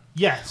Elena.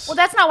 Yes. Well,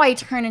 that's not why he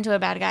turned into a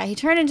bad guy. He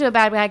turned into a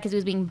bad guy because he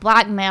was being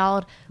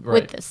blackmailed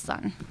Right. with this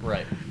son.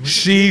 Right.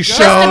 She Just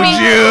showed to be,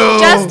 you.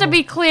 Just to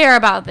be clear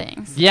about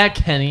things. Yeah,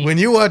 Kenny. When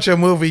you watch a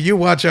movie, you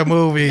watch a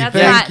movie. That's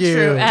Thank not you.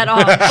 true at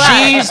all. But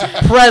She's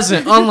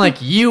present,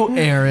 unlike you,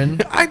 Aaron.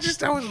 I was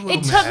a little it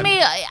mad. took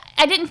me.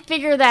 I didn't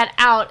figure that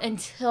out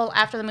until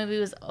after the movie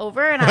was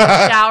over, and I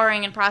was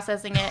showering and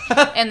processing it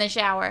in the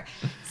shower.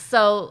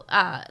 So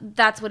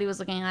that's what he was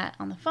looking at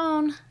on the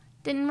phone.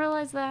 Didn't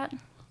realize that.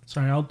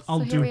 Sorry, I'll So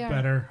here do we are.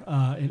 better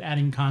in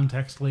adding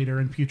context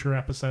later in future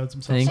episodes.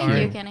 I'm so Thank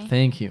sorry. you, Kenny.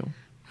 Thank you.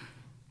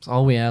 It's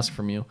all we ask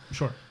from you.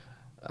 Sure.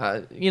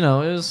 It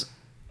was.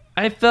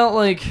 I felt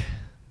like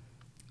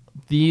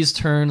these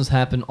turns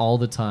happen all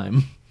the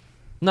time.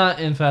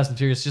 Not in Fast and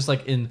Furious, just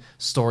like in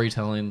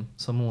storytelling.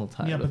 So I'm a little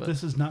tired Yeah, of but it.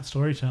 this is not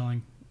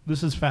storytelling.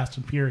 This is Fast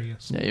and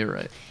Furious. Yeah, you're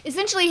right.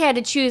 Essentially, he had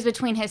to choose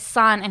between his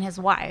son and his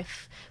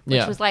wife, which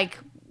Yeah. was like,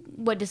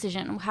 what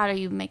decision? How do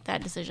you make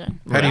that decision?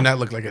 How do you not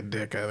look like a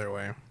dick either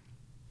way?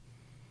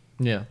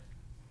 Yeah.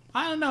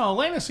 I don't know.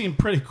 Elena seemed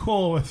pretty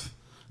cool with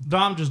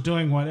Dom just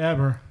doing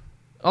whatever.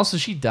 Also,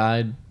 she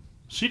died.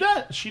 She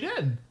did. She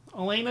did.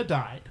 Elena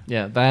died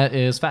Yeah, that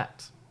is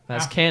fact.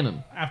 That's Ah.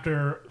 canon.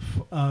 after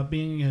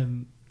being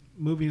in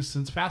movies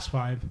since Fast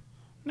 5.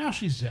 Now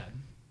she's dead.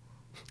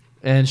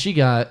 And she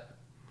got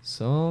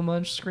so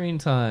much screen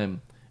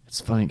time. It's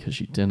funny because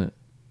she didn't.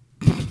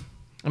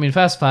 I mean,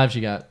 Fast 5,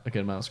 she got a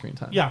good amount of screen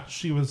time. Yeah,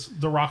 she was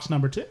The Rock's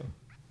number 2.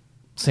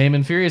 Same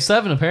in Furious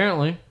 7,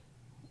 apparently.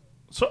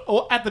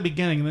 So at the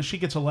beginning, and then she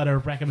gets a letter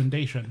of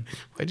recommendation.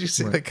 Why'd you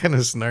say that kind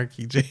of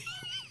snarky, James?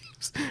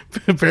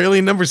 Apparently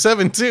number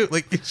 7 too.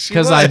 Like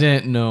Because I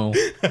didn't know.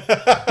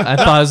 I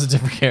thought it was a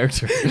different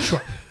character.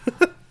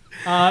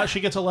 She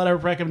gets a letter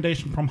of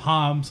recommendation from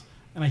Hobbs,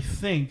 and I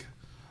think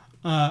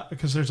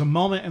because there's a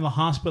moment in the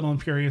hospital in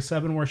Furious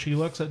 7 where she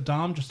looks at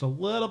Dom just a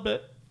little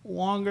bit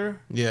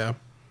longer, Yeah.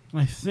 and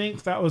I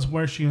think that was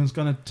where she was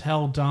going to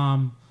tell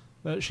Dom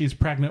that she's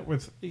pregnant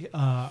with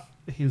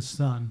his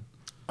son.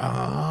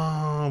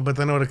 Oh, but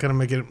then it would have kind of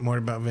make it more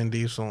about Vin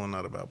Diesel and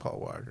not about Paul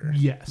Walker.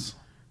 Yes.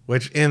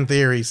 Which, in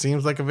theory,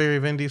 seems like a very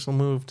Vin Diesel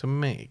move to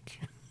make.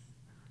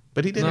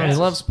 But he did No, it. he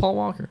loves Paul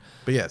Walker.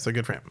 But yeah, so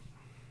good for him.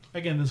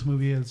 Again, this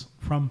movie is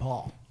from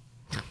Paul.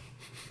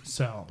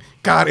 So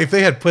God, if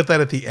they had put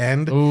that at the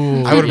end,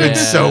 Ooh, I would have been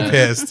yeah. so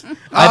pissed.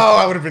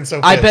 I would have been so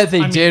pissed. I bet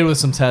they did with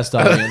some test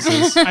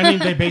audiences. I mean,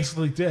 they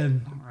basically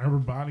did.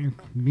 Everybody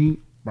meet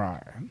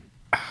Brian,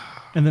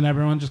 and then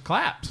everyone just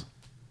claps.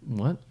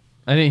 What?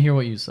 I didn't hear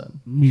what you said.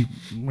 Meet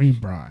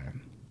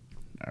Brian.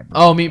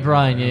 Oh, meet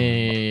Brian.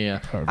 Yeah.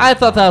 I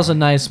thought that was a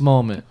nice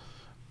moment.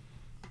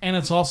 And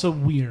it's also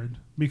weird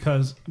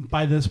because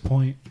by this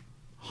point,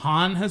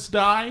 Han has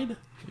died,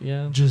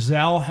 Yeah.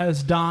 Giselle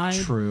has died,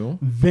 True.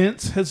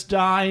 Vince has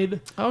died,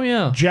 Oh,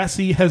 yeah.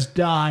 Jesse has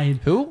died.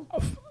 Who?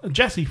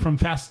 Jesse from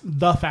Fast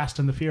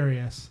and the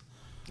Furious.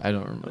 I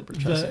don't remember.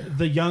 Jesse.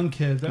 The young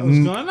kid that was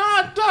going,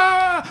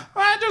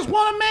 I just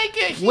want to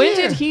make it here. When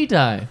did he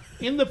die?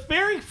 In the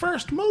very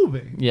first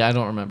movie. Yeah, I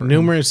don't remember.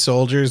 Numerous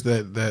soldiers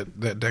that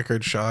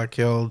Deckard Shaw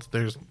killed.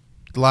 There's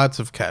lots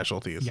of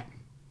casualties.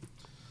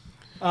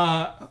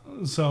 Yeah.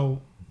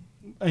 So,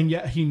 and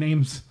yet he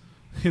names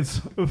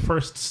his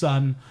first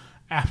son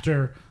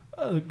after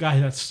a guy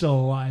that's still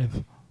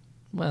alive.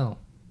 Well,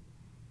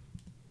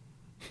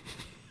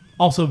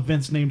 Also,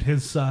 Vince named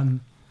his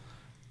son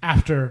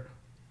after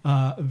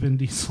Vin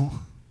Diesel.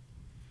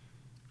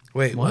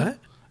 Wait, what?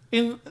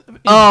 In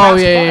oh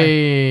Fast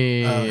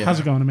yeah, Five. yeah. How's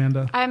it going,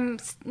 Amanda? I'm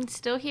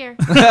still here.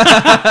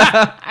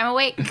 I'm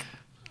awake.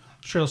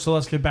 Sure. So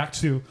let's get back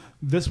to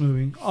this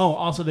movie. Oh,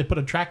 also they put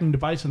a tracking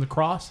device in the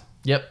cross.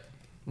 Yep.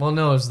 Well,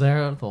 no, it's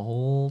there the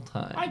whole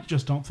time. I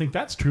just don't think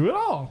that's true at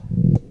all.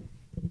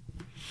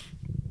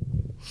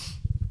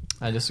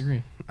 I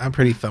disagree. I'm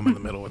pretty thumb in the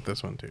middle with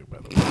this one too, by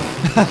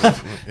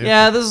the way.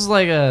 Yeah, this is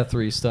like a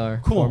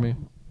 3-star Cool. for me.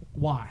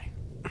 Why?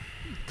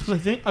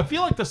 Because I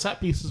feel like the set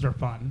pieces are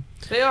fun.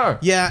 They are.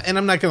 Yeah, and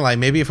I'm not gonna lie.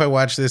 Maybe if I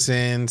watch this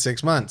in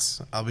 6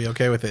 months, I'll be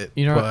okay with it.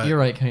 You know, But you're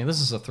right, Kenny.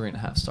 This is a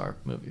 3.5-star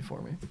movie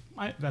for me.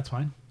 That's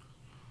fine.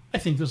 I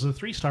think this is a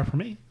 3-star for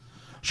me.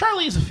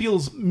 Charlize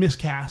feels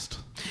miscast.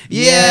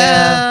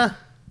 Yeah.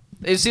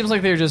 It seems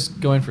like they're just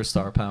going for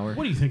star power.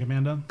 What do you think,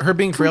 Amanda? Her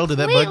being frail, did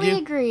that bug Completely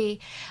you? agree.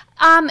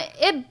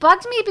 It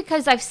bugged me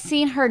because I've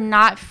seen her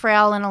not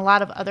frail in a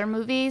lot of other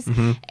movies,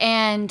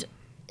 and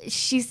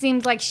she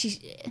seemed like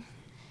she.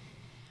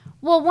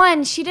 Well,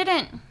 one, she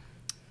didn't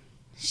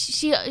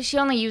she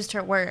only used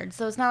her words,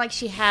 so it's not like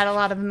she had a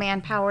lot of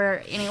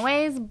manpower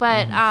anyways,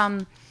 but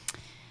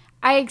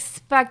I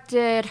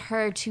expected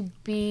her to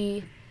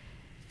be,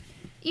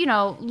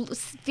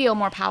 feel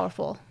more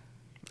powerful.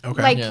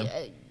 Okay. Like,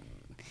 Yeah.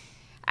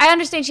 I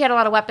understand she had a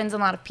lot of weapons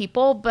and a lot of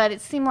people, but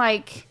it seemed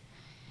like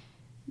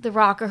The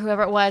Rock or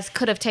whoever it was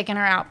could have taken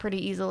her out pretty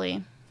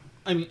easily.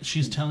 I mean,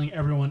 she's telling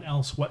everyone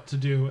else what to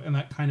do, and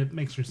that kind of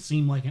makes her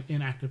seem like an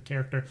inactive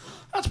character.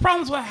 That's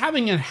problems with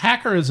having a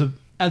hacker as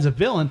a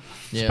villain,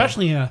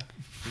 especially in a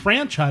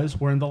franchise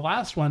where in the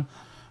last one,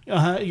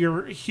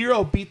 your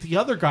hero beat the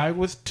other guy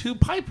with 2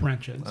 pipe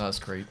wrenches. Oh, that's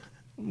great.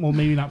 Well,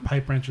 maybe not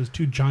pipe wrenches,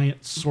 2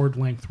 giant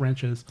sword-length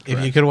wrenches.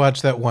 If you could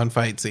watch that one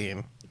fight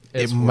scene,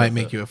 It's it might worth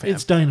make it. you a fan.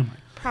 It's dynamite.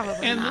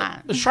 Probably And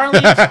not.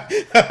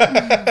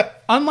 Charlize,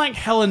 unlike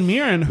Helen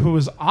Mirren, who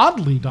was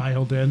oddly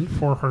dialed in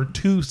for her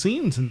 2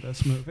 scenes in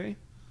this movie,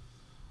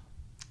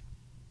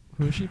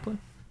 Who is she playing?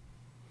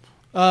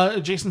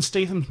 Jason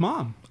Statham's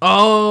mom.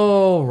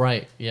 Oh,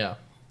 right. Yeah.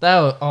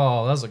 That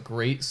was a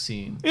great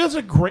scene. It was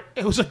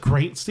a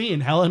great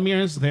scene. Helen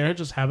Mirren's there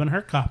just having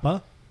her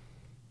cuppa.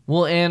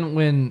 Well, and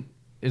when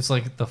it's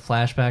like the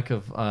flashback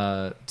of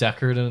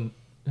Deckard and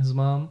his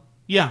mom,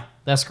 Yeah.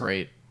 that's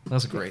great.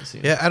 That's a great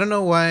scene. Yeah, I don't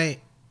know why.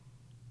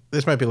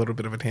 This might be a little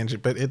bit of a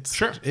tangent, but it's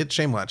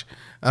Shame Watch.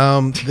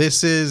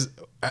 This is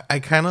I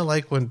kind of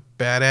like when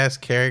badass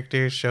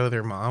characters show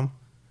their mom.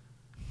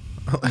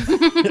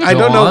 I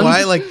don't know on.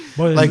 why. Like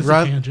Boy, like this is a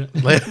Ron, tangent.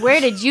 Where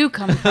did you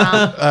come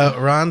from?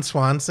 Ron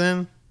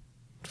Swanson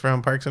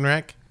from Parks and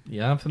Rec.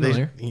 Yeah, I'm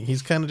familiar.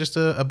 He's kind of just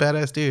a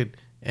badass dude,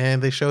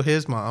 and they show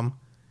his mom,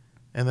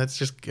 and that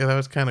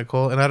was kind of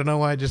cool. And I don't know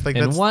why. Just like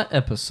In that's what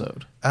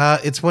episode?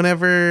 it's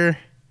whenever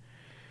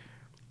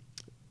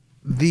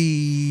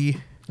they're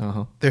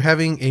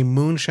having a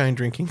moonshine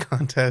drinking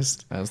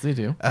contest As they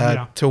do.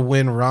 to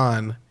win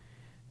Ron,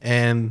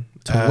 and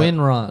To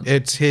win Ron.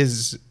 It's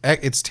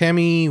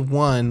Tammy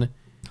 1.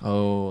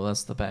 Oh,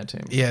 that's the bad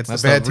Tammy. Yeah, it's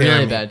that's the bad Tammy.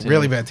 really bad Tammy.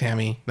 Really bad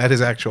Tammy. Not his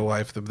actual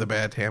wife, the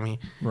bad Tammy.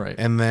 Right.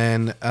 And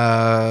then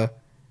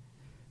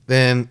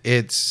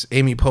it's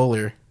Amy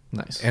Poehler.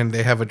 Nice. And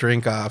they have a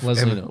drink off.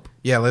 Leslie and, Knope.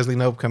 Yeah, Leslie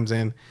Knope comes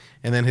in,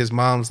 and then his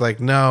mom's like,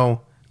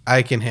 "No,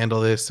 I can handle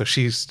this." So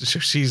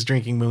she's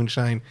drinking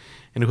moonshine,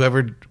 and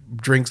whoever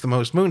drinks the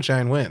most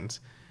moonshine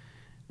wins.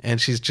 And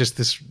she's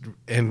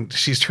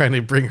she's trying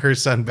to bring her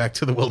son back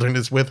to the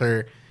wilderness with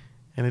her.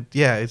 And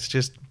it's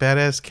just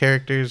badass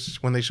characters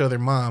when they show their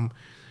mom,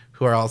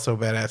 who are also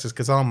badasses,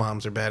 because all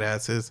moms are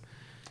badasses.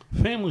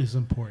 Family's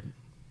important.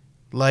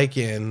 Like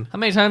in How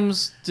many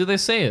times do they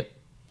say it?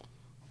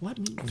 Let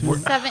me do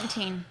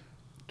 17.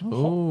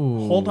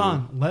 Oh. Hold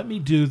on. Let me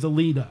do the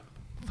lead up.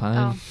 Fine.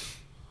 Oh.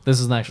 This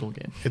is an actual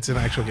game. it's an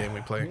actual game we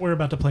play. We're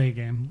about to play a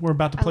game. We're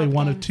about to play love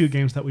one of games. 2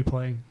 games that we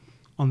play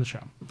on the show.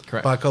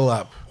 Correct. Buckle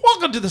up.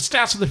 Welcome to the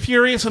Stats of the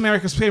Furious,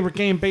 America's favorite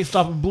game based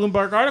off of a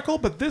Bloomberg article,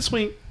 but this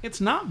week it's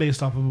not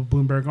based off of a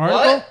Bloomberg article.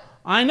 What?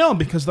 I know,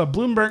 because the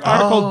Bloomberg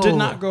article did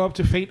not go up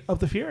to Fate of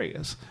the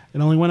Furious. It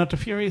only went up to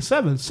Furious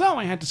 7. So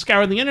I had to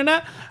scour the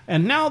internet,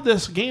 and now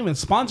this game is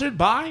sponsored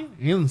by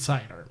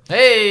Insider.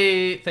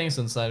 Hey, thanks,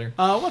 Insider.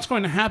 What's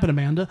going to happen,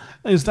 Amanda,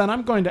 is that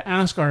I'm going to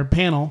ask our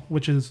panel,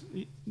 which is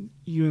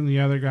you and the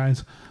other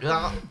guys,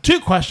 2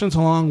 questions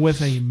along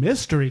with a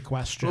mystery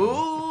question.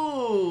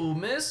 Ooh,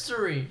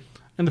 mystery.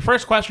 And the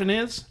first question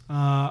is,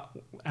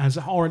 as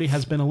already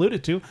has been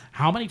alluded to,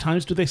 how many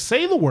times do they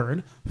say the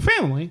word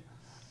family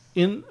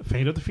in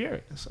Fate of the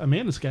Furious?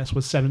 Amanda's guess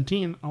was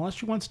 17, unless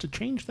she wants to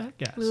change that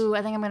guess. Ooh,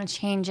 I think I'm going to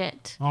change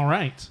it. All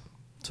right.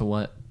 To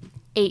what?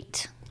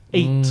 8.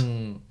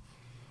 8.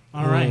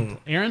 All right.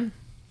 Aaron?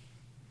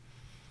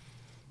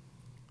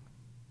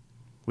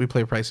 We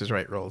play Price is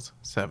Right rolls.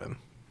 7.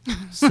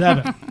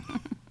 7.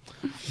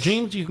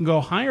 James, you can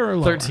go higher or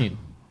lower. 13.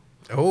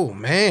 Oh,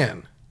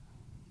 man.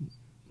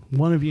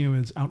 One of you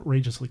is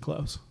outrageously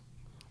close.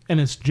 And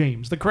it's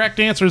James. The correct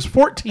answer is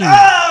 14.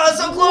 Ah,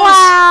 so close.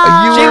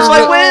 Wow. James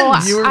White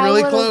wins. You were I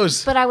really would've-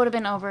 close. But I would have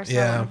been over, so I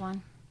Yeah. would have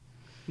won.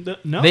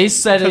 No, They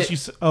said because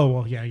it- You oh,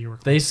 well, yeah, you were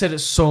close. They said it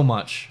so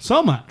much.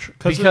 So much.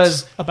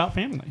 Because- it's about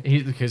family.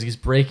 Because he's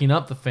breaking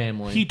up the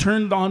family. He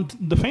turned on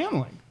the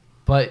family.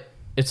 But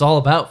it's all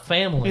about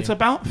family. It's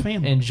about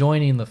family. and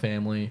joining the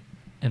family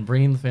and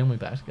bringing the family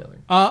back together.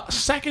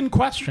 Second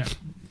question.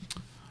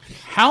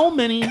 How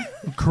many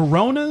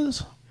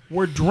Coronas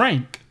were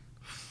drank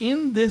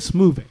in this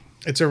movie?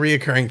 It's a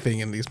reoccurring thing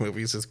in these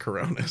movies is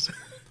Coronas.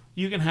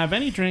 You can have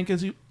any drink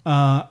as you...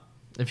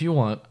 If you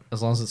want,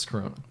 as long as it's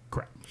Corona.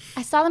 correct.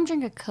 I saw them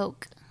drink a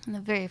Coke in the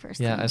very first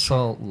Yeah, scene. I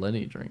saw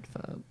Lenny drink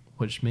that,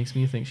 which makes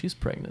me think she's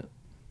pregnant.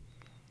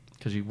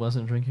 Because she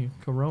wasn't drinking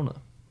Corona.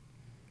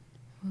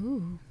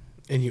 Ooh.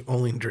 And you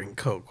only drink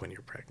Coke when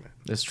you're pregnant.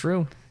 It's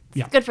true.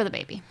 Good for the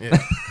baby.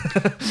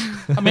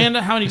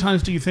 Amanda, how many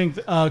times do you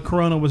think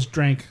Corona was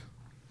drank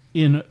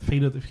in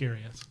Fate of the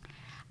Furious?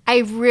 I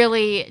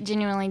really,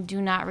 genuinely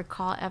do not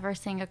recall ever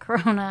seeing a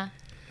Corona,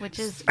 which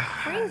is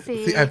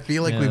crazy. See, I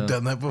feel like Yeah. we've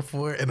done that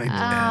before, and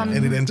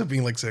and it ends up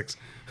being like 6.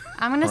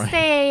 I'm going to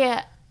say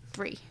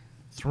 3.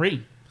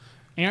 3.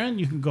 Aaron,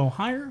 you can go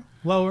higher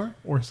lower,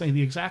 or say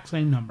the exact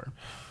same number?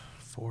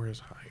 4 is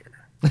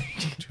higher.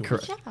 2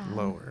 Correct. is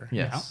lower.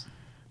 Yes.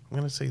 I'm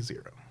going to say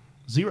 0.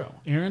 0.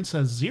 Aaron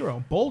says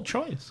 0. Bold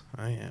choice.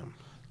 I am.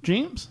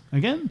 James,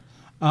 again,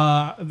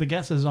 the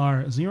guesses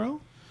are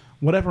 0.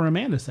 Whatever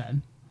Amanda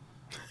said.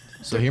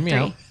 So hear me 3.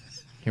 out.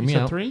 Hear You me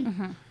said out. 3?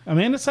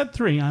 Amanda said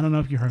 3. I don't know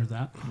if you heard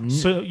that.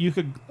 So you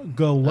could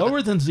go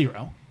lower than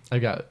 0. I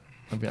got it.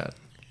 I've got it.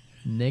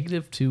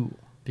 -2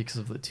 because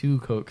of the 2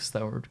 Cokes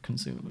that were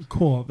consumed.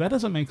 Cool. That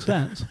doesn't make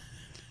sense.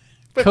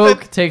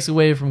 Coke takes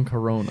away from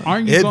Corona.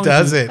 Aren't you It going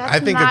doesn't. That's I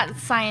think not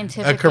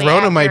scientifically a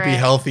Corona might be accurate.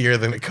 healthier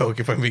than a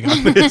Coke, if I'm being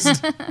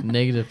honest.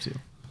 -2.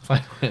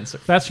 Final answer.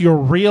 That's your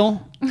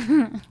real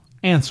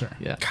answer.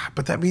 Yeah. God,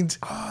 but that means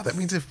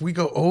if we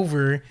go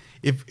over,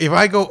 if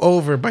I go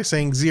over by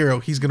saying 0,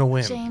 he's gonna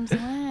win. James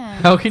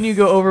wins. How can you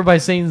go over by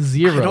saying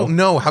 0? I don't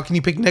know. How can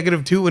you pick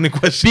 -2 in a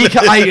question?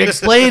 Because I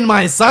explained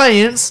my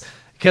science.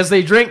 Because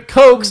they drink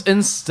Cokes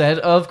instead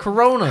of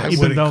Coronas. Even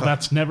wouldn't though call-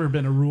 that's never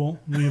been a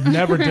rule. We have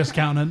never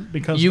discounted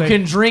because You they-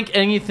 can drink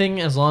anything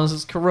as long as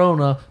it's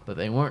Corona, but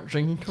they weren't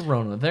drinking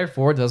Corona.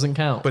 Therefore, it doesn't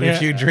count. But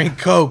if you drink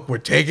Coke, we're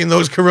taking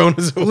those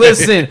Coronas away.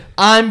 Listen,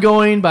 I'm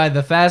going by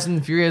the Fast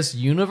and Furious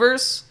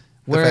universe.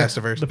 the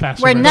Fastiverse. the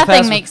past Where survey. nothing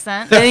Fast- makes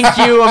sense. Thank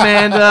you,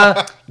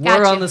 Amanda. We're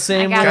Got on you. the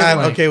same I got you. God,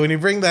 wavelength. okay, when you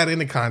bring that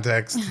into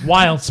context,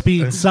 Wild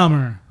Speed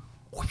Summer.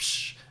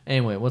 Whoosh.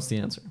 Anyway, what's the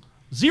answer?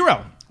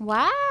 0.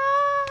 Wow.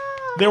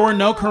 There were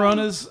no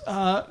Coronas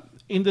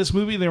in this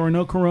movie. There were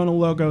no Corona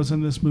logos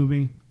in this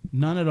movie.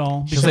 None at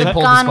all. Because they Should've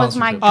pulled the gone with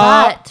my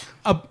sponsorship.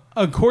 gut.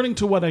 According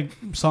to what I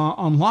saw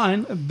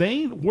online,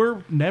 they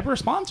were never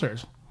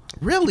sponsors.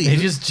 really, They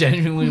just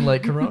genuinely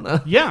like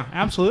Corona. Yeah,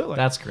 absolutely.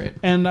 That's great.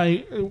 And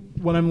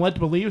what I'm led to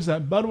believe is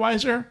that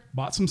Budweiser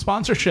bought some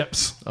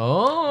sponsorships.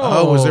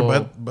 Oh. was there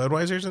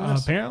Budweisers in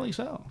this? Apparently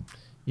so.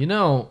 You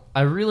know,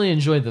 I really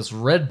enjoyed this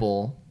Red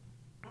Bull.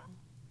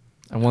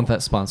 I want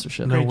that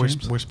sponsorship. No, Great,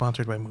 James. we're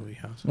sponsored by Movie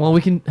House. Well, we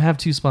can have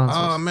 2 sponsors.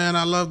 Oh man,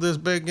 I love this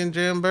bacon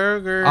jam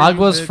burger.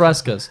 Aguas You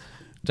Frescas.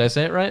 Did I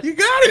say it right? You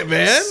got it,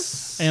 man.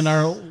 And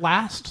our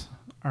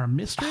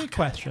mystery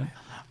question,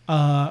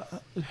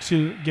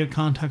 to give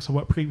context of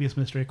what previous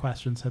mystery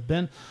questions have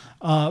been,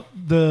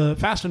 the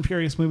Fast and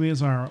Furious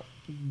movies are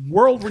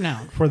world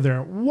renowned for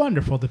their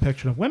wonderful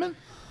depiction of women.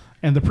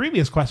 And the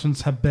previous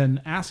questions have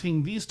been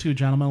asking these 2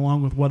 gentlemen,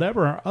 along with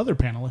whatever our other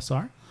panelists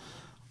are,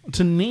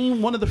 to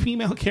name one of the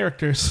female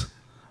characters,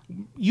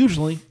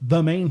 usually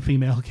the main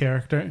female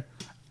character,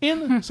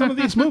 in some of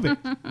these movies.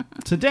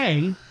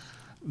 Today,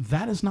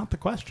 that is not the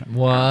question.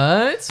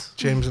 What?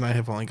 James and I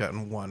have only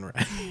gotten 1 right.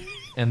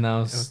 And that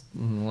was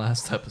in the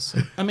last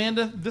episode.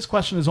 Amanda, this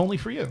question is only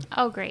for you.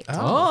 Oh, great.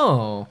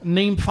 Oh.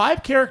 Name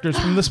 5 characters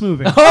from this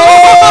movie.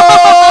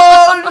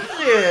 Oh,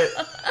 shit.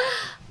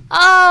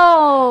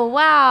 Oh,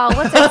 wow.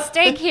 What's at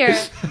stake here?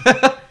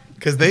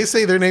 Because they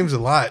say their names a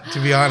lot, to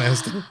be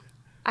honest.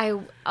 Where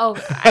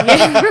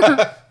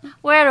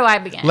do I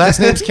begin? Last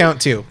names count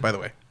too, by the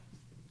way.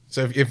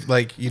 So if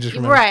like you just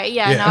remember. Right,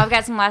 yeah, no, I've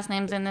got some last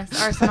names in this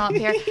arsenal up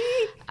here.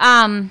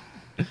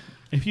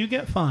 If you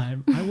get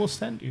 5, I will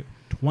send you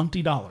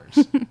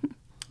 $20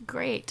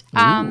 Great.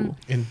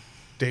 In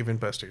Dave and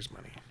Buster's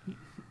money.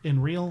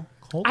 in real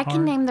cold I hard.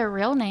 can name their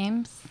real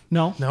names.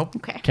 No. Nope.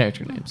 Okay.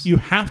 Character names. You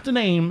have to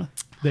name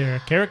their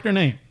character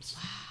names.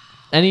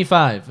 Any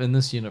 5 in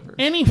this universe.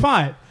 Any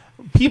 5.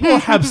 People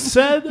have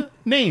said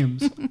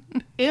names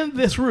in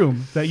this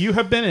room that you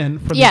have been in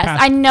for the Yes,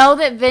 past. I know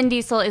that Vin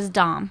Diesel is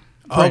Dom.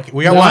 Oh, okay,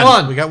 we got One.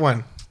 one. We got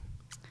 1.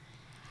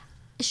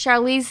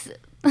 Charlize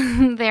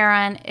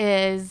Theron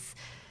is.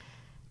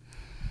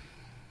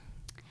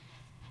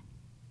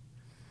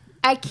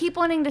 I keep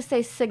wanting to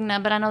say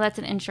Cigna, but I know that's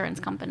an insurance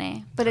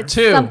company. But it's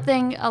 2.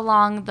 something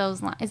along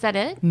those lines. Is that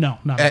it? No,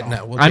 not at all.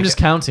 No, we'll I'm take just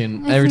it.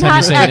 counting every It's time you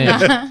not say a name.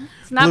 Aetna.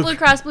 It's not Blue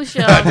Cross Blue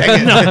Shield.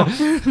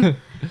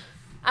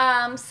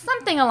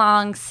 Something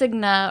along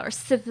Cigna or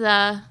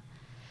Citha.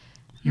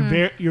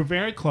 You're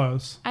very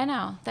close. I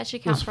know that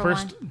should count Those for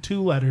first one.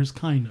 2 letters,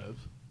 kind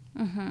of.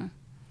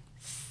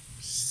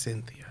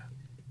 Cynthia.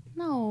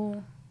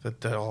 No. The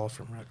doll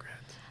from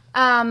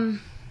Rugrats.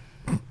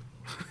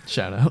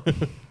 Shout out.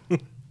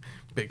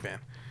 Big fan.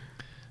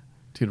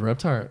 Dude,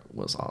 Reptar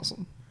was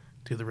awesome.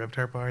 To the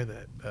Reptar bar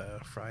that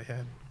Fry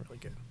had. Really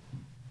good.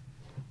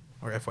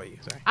 Or FYE,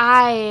 sorry.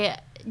 I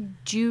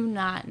do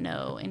not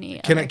know any.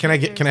 Can I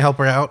help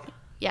her out?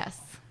 Yes.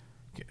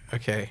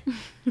 Okay.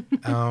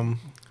 I'm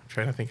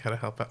trying to think how to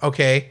help out.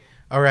 Okay.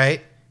 All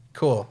right.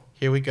 Cool.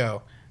 Here we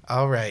go.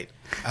 All right.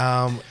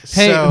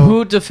 Hey, so,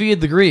 who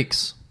defeated the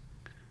Greeks?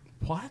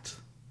 What?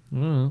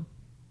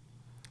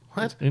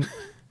 What? In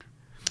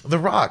The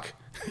Rock.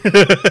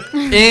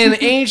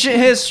 ancient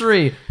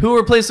history, who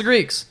replaced the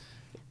Greeks?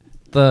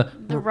 The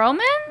The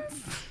Romans?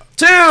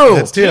 2!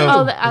 That's 2. Oh,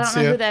 I That's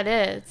don't know 2. who that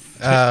is.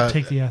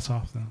 Take the S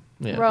off, though.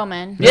 Yeah.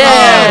 Roman. Yeah!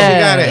 Oh, you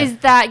got it. Is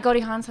that Goldie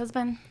Hawn's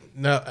husband?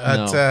 No,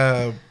 it's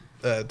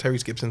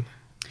Tyrese Gibson.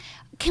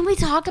 Can we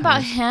talk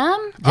about him?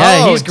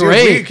 Yeah, he's dude,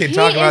 great. We can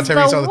talk He about is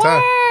Tyrese all the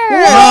time.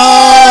 worst.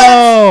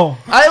 Oh!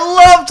 I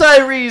love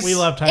Tyrese. We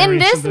love Tyrese In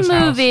this house.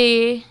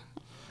 movie,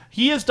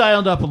 He is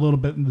dialed up a little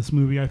bit in this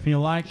movie, I feel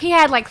like. He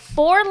had like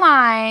 4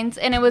 lines,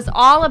 and it was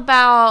all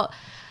about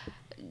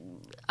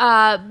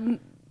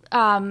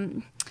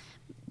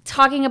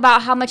talking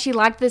about how much he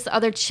liked this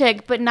other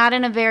chick, but not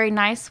in a very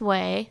nice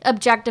way,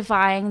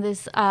 objectifying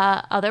this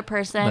other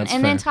person, That's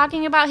and then fair.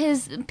 talking about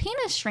his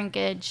penis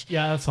shrinkage.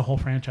 Yeah, that's the whole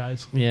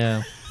franchise.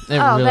 Yeah. It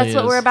Oh, really that's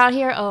what is. we're about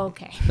here? Oh,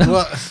 okay.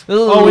 Well,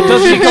 Oh, it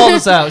does. She called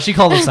us out. She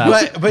called us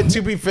out. but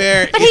to be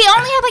fair, But he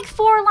only had like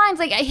 4 lines.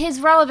 Like, his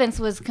relevance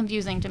was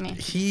confusing to me.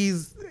 he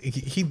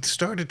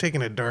started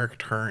taking a dark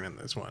turn in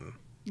this one.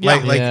 Yeah.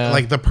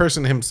 Like the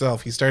person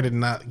himself, he started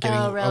not getting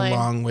Oh, really?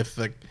 along with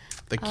the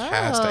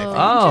cast. I think, Oh,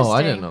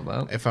 I Interesting. didn't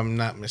know that. if I'm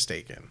not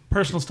mistaken.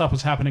 Personal stuff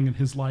was happening in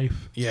his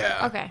life.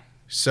 Yeah. Okay.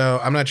 So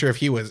I'm not sure if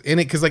he was in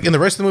it because, like, in the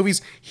rest of the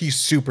movies, he's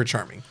super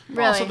charming.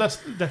 Really? Also,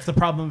 that's the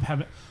problem of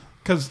having,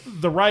 because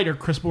the writer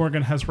Chris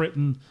Morgan has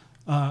written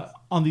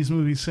on these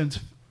movies since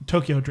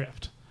Tokyo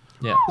Drift.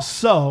 Yeah.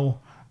 So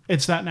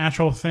it's that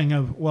natural thing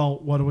of, well,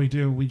 what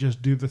do? We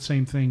just do the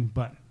same thing,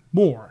 but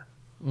more.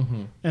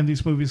 Mm-hmm. And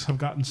these movies have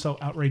gotten so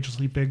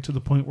outrageously big to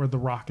the point where The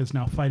Rock is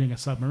now fighting a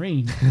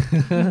submarine.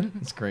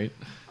 That's great.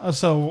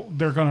 So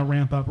they're going to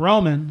ramp up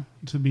Roman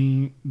to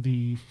be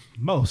the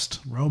most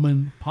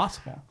Roman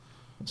possible.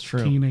 That's Can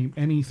true. you name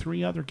any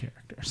 3 other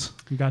characters?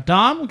 We got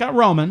Dom, we got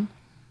Roman.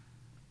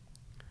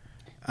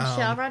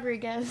 Michelle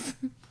Rodriguez.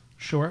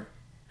 Sure.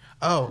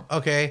 Oh,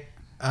 okay.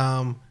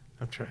 I'm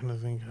trying to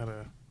think how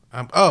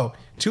to.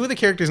 2 of the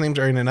characters' names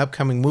are in an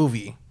upcoming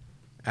movie,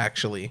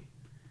 actually.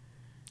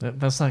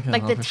 That's not gonna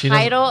Like help the her. She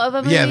doesn't- title of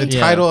a movie? Yeah, the Yeah.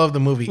 title of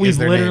the movie We've is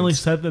their literally names.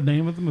 said the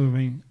name of the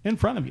movie in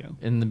front of you.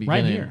 in the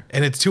Right beginning. here.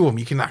 And it's 2 of them.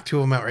 You can knock 2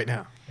 of them out right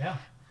now. Yeah.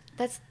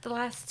 That's the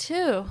last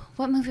 2.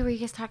 What movie were you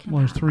guys talking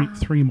Well, about? there's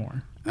three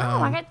more. No,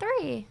 I got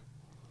 3.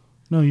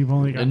 No, you've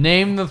only got.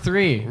 Name the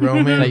 3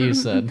 Roman. that you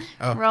said.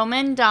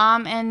 Roman,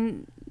 Dom,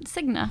 and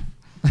Cigna.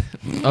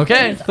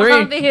 Okay, 3.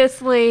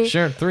 Obviously.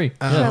 Sure, 3.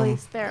 Yeah. Charlize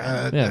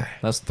Theron. Yeah,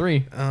 that's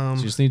 3. So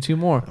you just need 2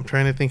 more. I'm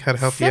trying to think how to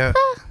help you out.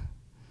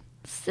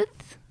 Sith?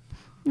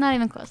 Not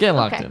even close. Get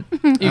locked Okay.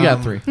 in. You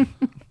got 3.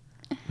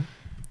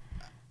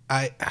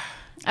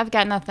 I've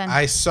got nothing.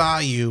 I saw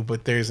you,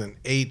 but there's an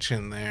H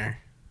in there.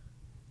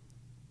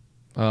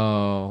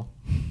 Oh.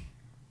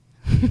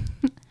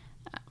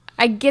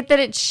 I get that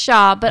it's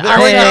Shaw, but There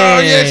we also go.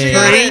 Yes, you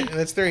got it.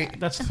 That's 3.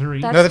 That's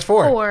 3. that's, No, that's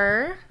 4.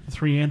 4.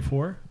 3 and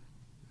 4.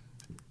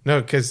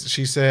 No, because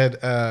she said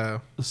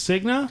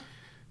Cigna?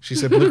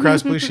 Blue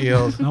Cross Blue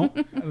Shield, Nope.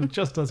 It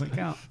just doesn't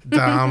count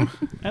Dom,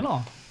 at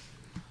all.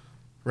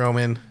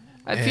 Roman.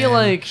 I feel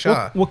and like-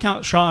 Shaw. We'll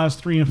count Shaw as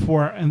 3 and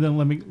 4, and then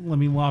let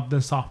me lob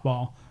this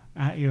softball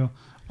at you.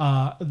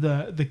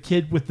 The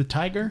kid with the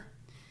tiger.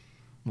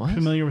 What?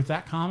 Familiar with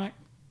that comic?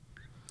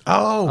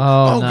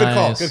 Oh,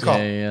 nice. good call.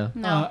 Yeah.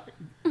 No.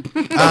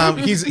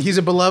 He's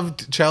a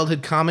beloved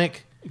childhood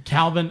comic.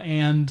 Calvin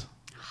and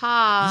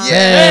Ha.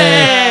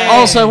 Hey.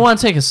 Also, I want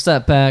to take a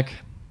step back.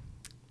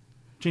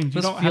 James. You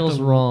This don't feels have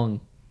to, wrong.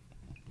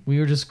 We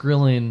were just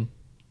grilling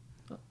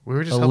We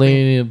were just a helping.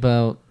 lady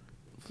about.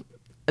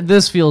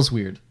 This feels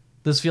weird.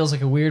 This feels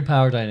like a weird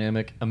power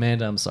dynamic.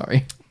 Amanda, I'm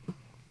sorry.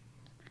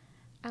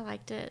 I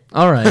liked it.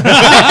 All right.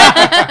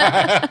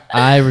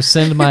 I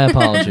rescind my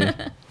apology.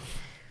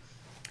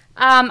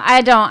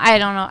 I don't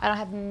know. I don't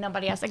have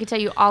nobody else. I can tell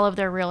you all of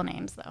their real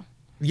names though.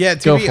 Yeah,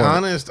 to Go be for it.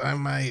 honest,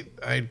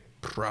 I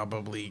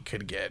probably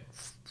could get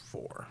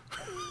 4.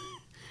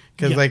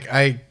 Because Yeah. like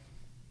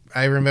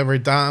I remember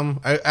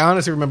Dom. I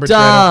honestly remember Toretto.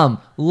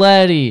 Dom,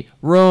 Letty,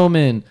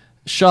 Roman,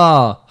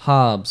 Shaw,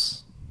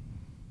 Hobbs,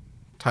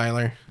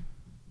 Tyler.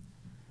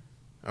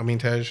 I mean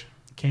Tej.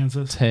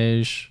 Kansas.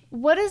 Tej,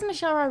 What is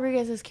Michelle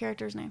Rodriguez's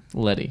character's name?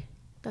 Letty.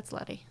 That's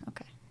Letty.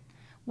 Okay.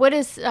 What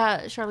is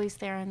Charlize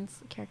Theron's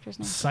character's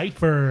name?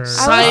 Cypher.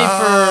 So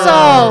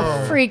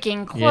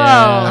freaking close.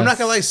 Yeah. I'm not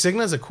gonna lie,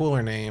 Cigna's a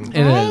cooler name.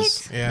 It Right?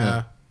 is.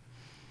 Yeah.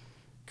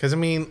 Because I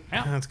mean,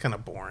 Yeah. that's kind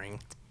of boring.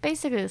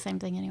 Basically the same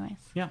thing, anyways.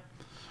 Yeah.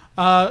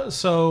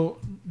 So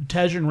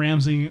Tej and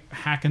Ramsey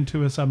hack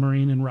into a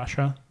submarine in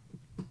Russia.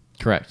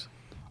 Correct.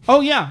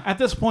 Oh yeah. At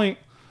this point,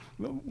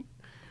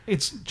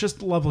 it's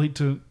just lovely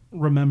to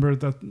remember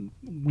that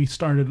we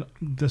started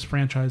this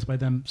franchise by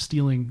them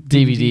stealing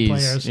DVD DVDs,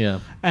 players. yeah.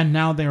 And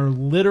now they are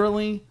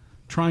literally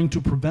trying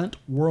to prevent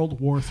World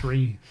War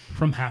III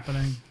from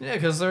happening. Yeah,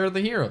 because they're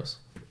the heroes.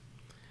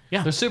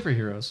 Yeah. They're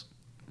superheroes.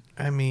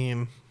 I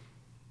mean,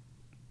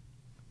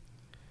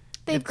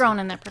 They've grown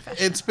in their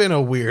profession. it's been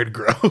a weird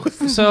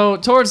growth. So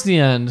towards the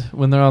end,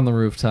 when they're on the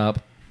rooftop,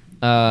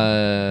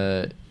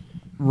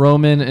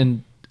 Roman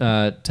and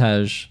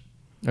Tej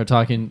are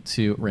talking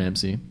to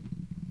Ramsey,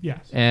 Yes.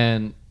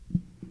 and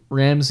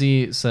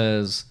Ramsey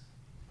says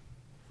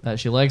that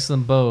she likes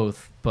them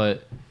both,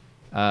 but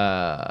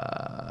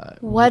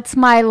What's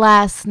my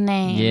last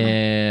name?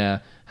 yeah.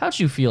 How'd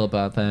you feel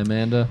about that,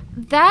 Amanda?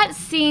 That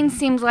scene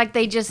seems like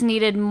they just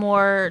needed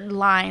more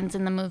lines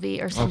in the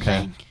movie or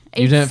something.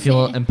 You didn't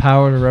feel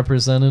empowered or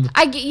represented?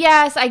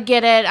 Yes, I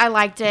get it. I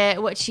liked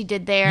it, what she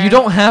did there. You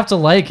don't have to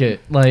like it.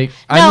 Like,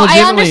 No, I'm I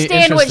legitimately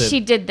understand what interested. she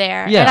did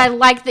there. Yeah. And I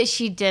like that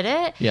she did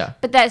it. Yeah.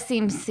 But that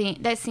scene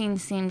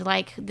seemed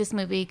like this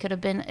movie could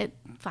have been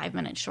 5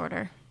 minutes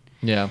shorter.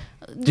 Yeah.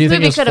 This Do you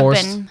think movie it's could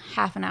forced? have been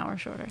half an hour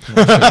shorter.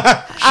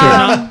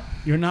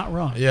 You're not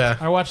wrong. Yeah.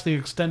 I watched the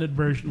extended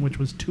version, which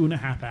was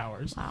 2.5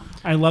 hours. Wow.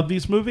 I love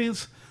these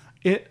movies.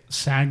 It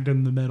sagged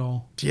in the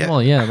middle. Yeah.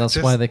 Well, yeah, that's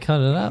Just- why they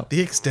cut it out.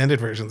 The extended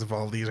versions of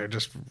all of these are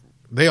just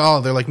they're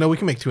like, no, we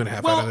can make 2.5 out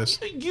of Well, this.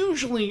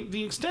 usually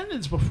the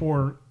extendeds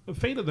before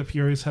Fate of the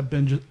Furious have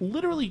been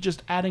literally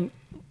just adding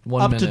 1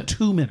 up minute. to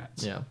 2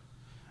 minutes, Yeah.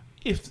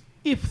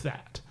 if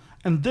that.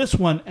 And this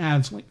one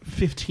adds like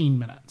 15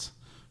 minutes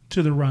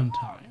to the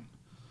runtime.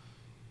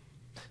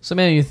 So,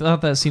 man, you thought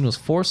that scene was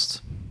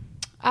forced?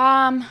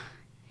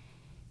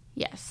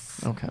 Yes.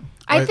 Okay.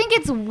 I think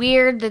it's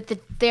weird that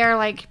they're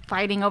like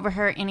fighting over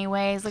her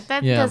anyways. Like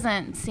that Yeah.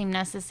 doesn't seem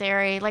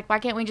necessary. Like why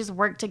can't we just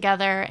work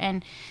together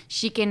and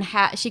she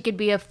could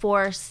be a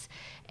force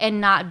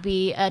and not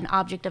be an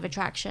object of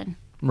attraction?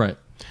 Right.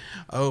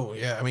 Oh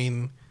yeah, I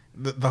mean,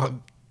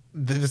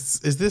 is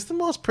this the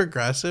most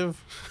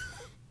progressive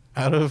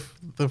out of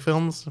the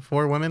films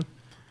for women?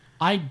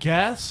 I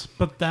guess,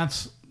 but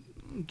that's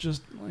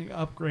just like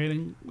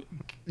upgrading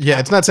Yeah,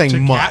 it's not saying to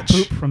much. cat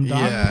poop from dog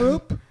Yeah.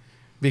 poop.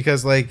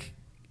 Because like,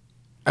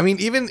 I mean,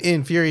 even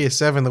in Furious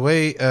 7, the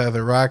way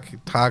The Rock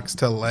talks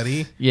to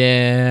Letty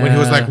Yeah. when he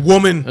was like,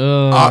 "Woman,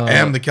 Ugh. I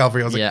am the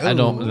Calvary," I was Yeah, like, I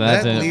don't. "Ooh,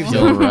 That didn't leaves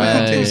feel a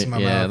bad taste right. in my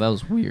Yeah, mouth." that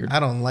was weird. I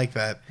don't like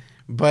that.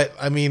 But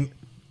I mean,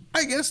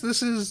 I guess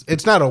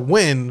it's not a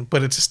win,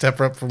 but it's a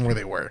step up from where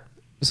they were.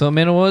 So,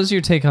 Amanda, what was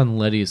your take on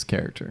Letty's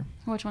character?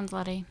 Which one's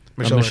Letty?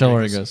 Michelle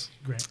Rodriguez.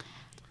 Great.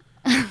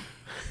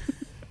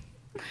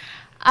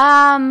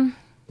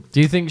 Do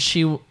you think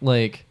she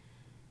like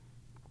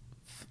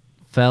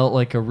felt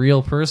like a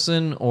real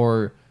person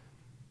or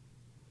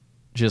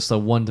just a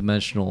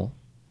one-dimensional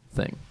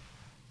thing?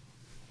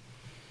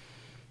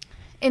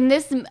 In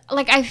this,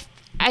 like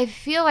I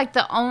feel like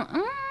that's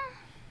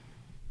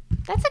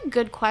a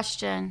good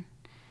question.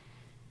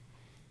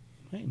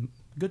 Hey,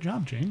 good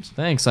job, James.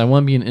 Thanks. I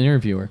want to be an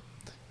interviewer.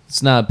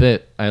 It's not a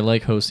bit. I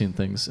like hosting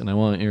things, and I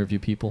want to interview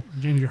people.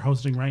 James, you're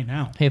hosting right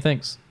now. Hey,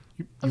 thanks.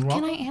 You're Can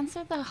welcome. I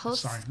answer the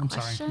host Sorry,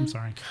 question? I'm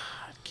sorry.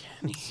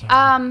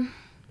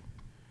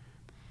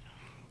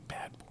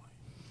 Bad boy.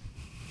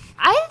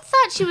 I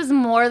thought she was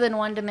more than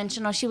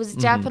one-dimensional. She was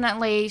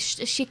definitely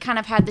she kind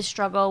of had the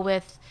struggle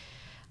with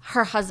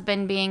her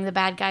husband being the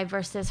bad guy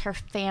versus her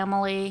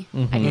family.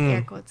 I did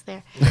air quotes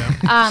there.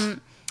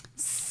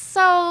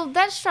 So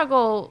that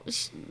struggle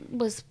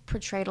was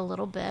portrayed a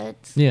little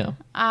bit. Yeah.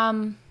 How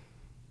Um,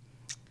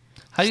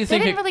 do you They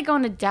think? didn't really go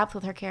into depth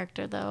with her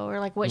character though, or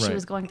like what she Right.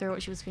 was going through,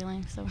 what she was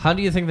feeling. So How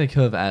do you think they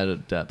could have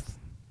added depth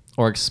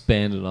or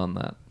expanded on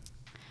that?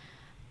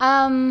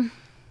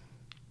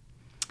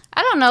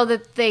 I don't know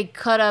that they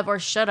could have or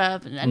should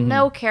have.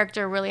 No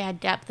character really had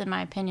depth, in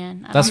my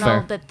opinion. I That's don't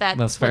know fair. that's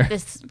That's what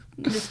fair.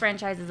 this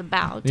franchise is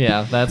about.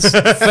 Yeah, that's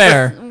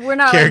fair. We're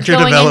not like, Character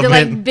going into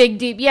development. like big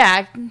deep.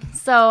 Yeah.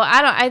 So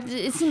I don't.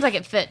 It seems like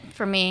it fit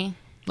for me.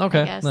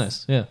 Okay, guess.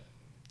 nice. Yeah.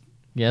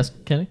 Yes,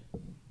 Kenny?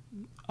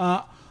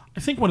 I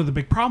think one of the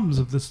big problems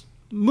of this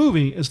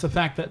movie is the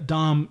fact that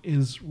Dom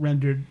is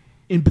rendered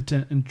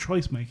impotent in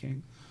choice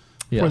making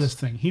for Yes. this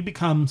thing. He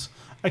becomes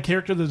a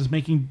character that is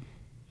making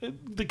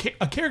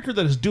a character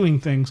that is doing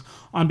things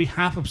on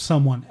behalf of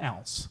someone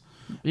else,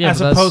 Yeah, as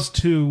but that's- opposed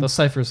to That's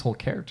Cypher's whole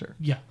character.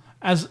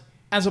 as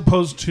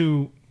opposed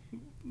to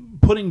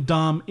putting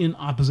Dom in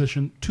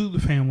opposition to the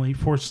family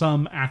for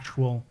some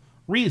actual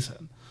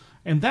reason.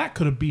 And that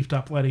could have beefed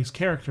up Letty's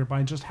character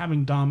by just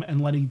having Dom and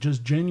Letty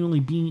just genuinely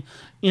be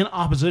in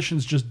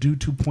oppositions just due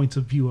to points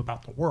of view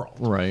about the world.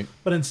 Right.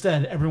 But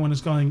instead, everyone is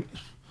going,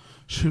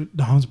 shoot,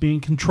 Dom's being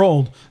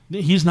controlled.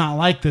 He's not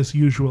like this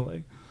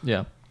usually.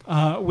 Yeah.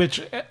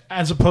 Which,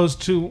 as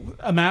opposed to,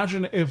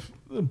 imagine if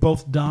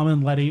both Dom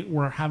and Letty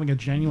were having a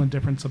genuine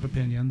difference of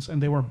opinions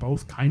and they were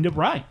both kind of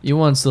right. You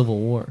want Civil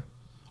War.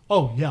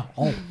 Oh, yeah,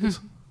 always.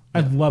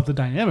 I love the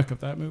dynamic of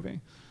that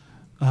movie.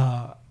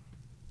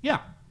 Yeah.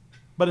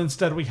 But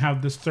instead, we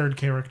have this third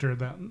character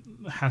that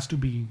has to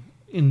be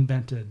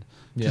invented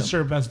Yeah. to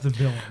serve as the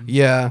villain.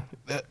 Yeah,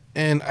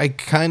 and I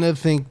kind of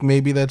think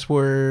maybe that's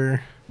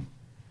where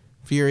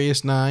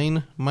Furious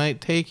 9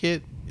 might take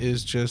it.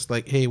 Is just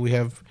like, hey, we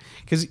have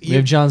because We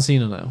have John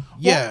Cena now.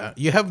 yeah,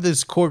 you have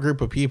this core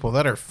group of people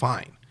that are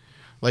fine.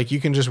 Like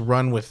you can just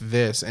run with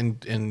this,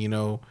 and you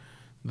know,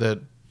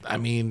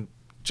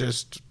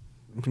 just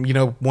you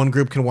know, one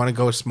group can want to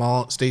go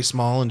stay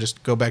small, and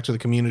just go back to the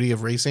community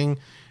of racing,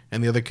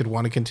 and the other could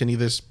want to continue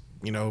this,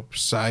 you know,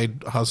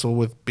 side hustle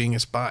with being a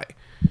spy.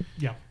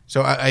 Yeah.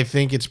 So I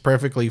think it's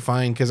perfectly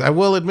fine because I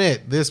will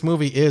admit this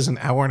movie is an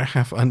hour and a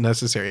half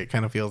unnecessary. It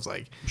kind of feels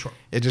like. Sure.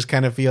 It just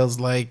kind of feels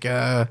like,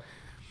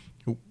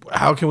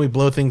 how can we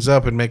blow things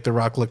up and make The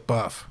Rock look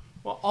buff?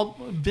 Well,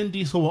 Vin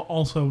Diesel will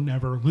also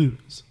never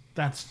lose.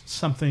 That's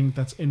something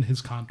that's in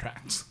his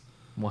contracts.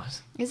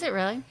 What? Is it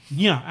really?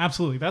 Yeah,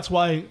 absolutely. That's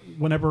why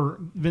whenever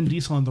Vin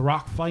Diesel and The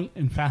Rock fight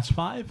in Fast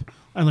 5,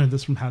 I learned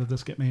this from How Did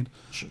This Get Made?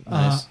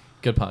 Nice.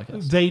 Good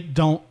podcast. They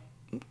don't,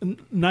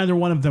 neither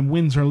one of them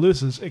wins or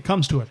loses. It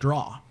comes to a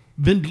draw.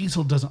 Vin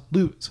Diesel doesn't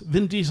lose.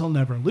 Vin Diesel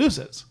never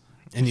loses.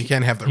 And you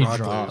can't have The He Rock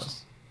draws.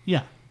 lose.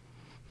 Yeah.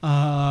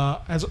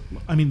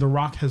 The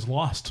Rock has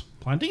lost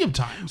plenty of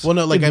times. Well,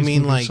 no, like, in I these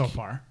mean, movies like, so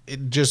far.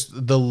 it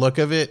just the look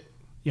of it,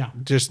 Yeah.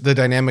 just the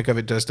dynamic of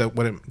it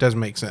does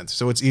make sense.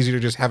 So it's easier to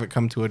just have it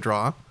come to a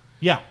draw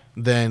Yeah.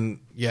 than,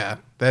 yeah.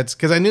 That's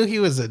because I knew he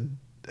was a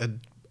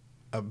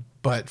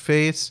butt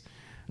face.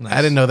 Nice. I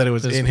didn't know that it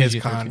was This is in his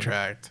PG-13.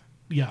 contract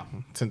Yeah.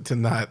 to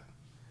not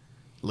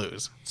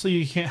lose. So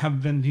you can't have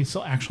Vin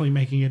Diesel actually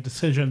making a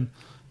decision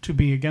to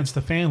be against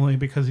the family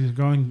because he's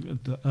going,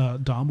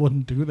 Dom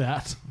wouldn't do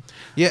that.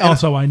 Yeah. and-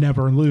 Also, I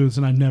never lose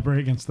and I'm never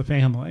against the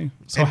family.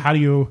 So And- how do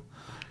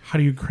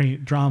you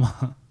create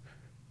drama?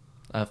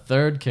 A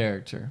third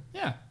character.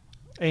 Yeah.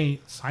 A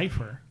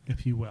cipher,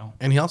 if you will.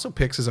 And he also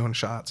picks his own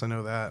shots. I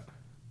know that.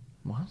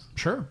 What?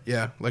 Sure.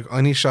 Yeah, like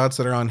any shots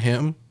that are on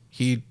him,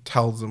 he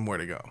tells them where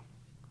to go.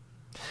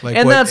 Like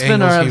And what that's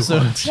been our angles he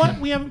episode. wants. What?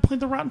 We haven't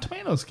played the Rotten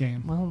Tomatoes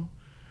game. Well,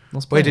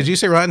 let's play Wait, did you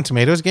say Rotten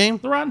Tomatoes game?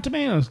 The Rotten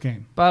Tomatoes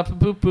game. Bop,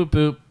 boop, boop,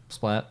 boop.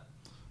 Splat.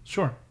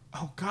 Sure.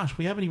 Oh, gosh.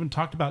 We haven't even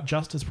talked about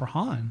Justice for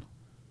Han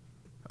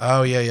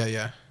Oh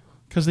yeah.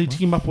 because they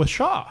team up with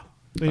Shaw,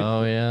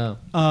 Oh, yeah.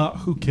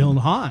 who killed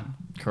Han.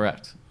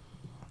 Correct.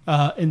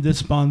 And this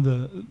spawned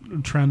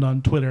the trend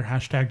on Twitter,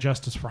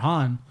 #Justice for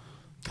Han.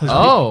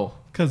 Oh.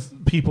 Because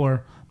people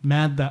are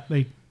mad that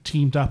they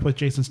teamed up with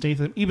Jason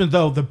Statham, even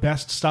though the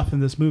best stuff in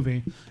this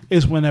movie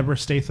is whenever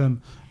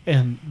Statham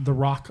and The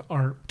Rock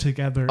are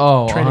together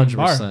Oh, trading 100%.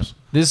 barbs.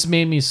 This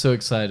made me so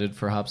excited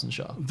for Hobbs and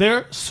Shaw.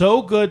 They're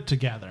so good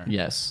together.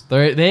 Yes.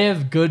 They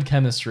have good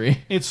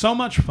chemistry. It's so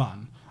much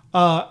fun.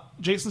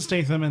 Jason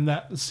Statham in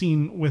that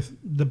scene with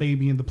the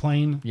baby in the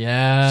plane.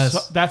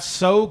 Yes. That's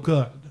so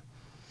good.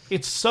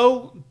 It's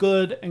so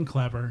good and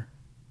clever.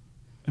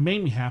 It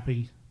made me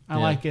happy. I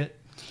Yeah. like it.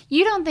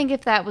 You don't think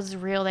if that was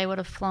real, they would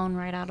have flown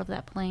right out of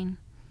that plane?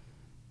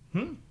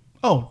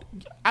 Oh,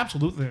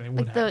 absolutely they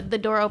would Like have. the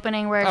door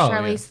opening where Oh,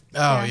 Charlize.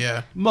 Oh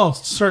yeah.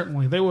 Most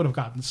certainly they would have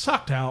gotten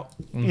sucked out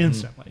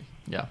instantly.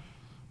 yeah.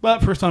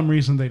 But for some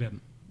reason they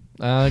didn't.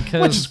 Which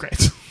is Because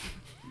great.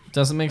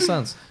 doesn't make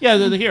sense. Yeah,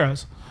 they're the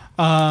heroes.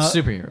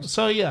 Superheroes.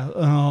 So yeah,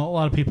 a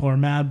lot of people are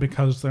mad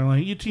because they're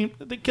like,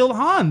 they killed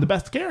Han, the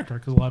best character,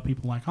 because a lot of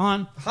people like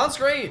Han. Han's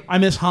great. I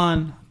miss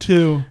Han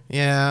too.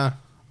 Yeah.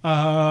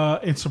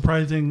 It's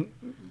surprising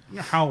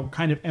how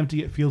kind of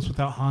empty it feels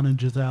without Han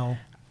and Giselle.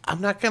 I'm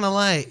not gonna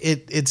lie.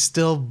 It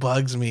still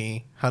bugs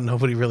me how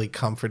nobody really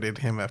comforted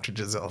him after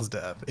Giselle's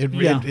death. It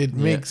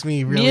makes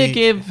me really. Mia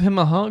gave him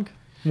a hug.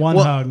 One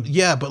well, hug.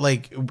 yeah, but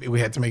like we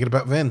had to make it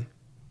about Vin.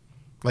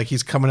 Like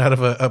he's coming out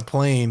of a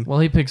plane. Well,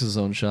 he picks his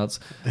own shots.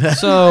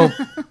 So,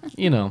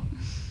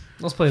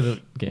 let's play the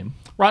game.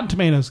 Rotten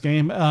Tomatoes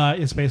game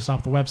is based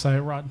off the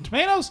website Rotten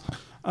Tomatoes.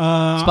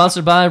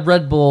 Sponsored by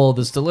Red Bull.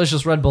 This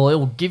delicious Red Bull. It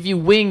will give you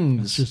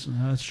wings.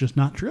 It's just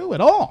not true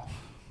at all.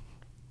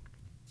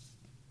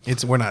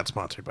 We're not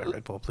sponsored by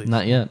Red Bull, please.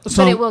 Not yet.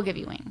 So, But it will give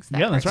you wings. That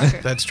Yeah, that's part's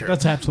right. true. That's true.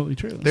 That's absolutely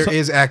true. There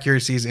is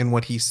accuracies in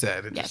what he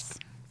said. It Yes.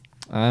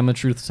 I'm a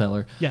truth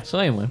teller. Yes. So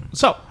anyway,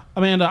 So,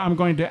 Amanda, I'm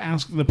going to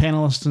ask the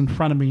panelists in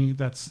front of me,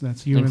 that's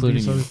you Including and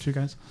these you. other two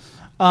guys,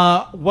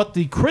 what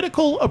the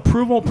critical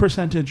approval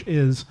percentage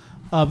is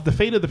of The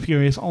Fate of the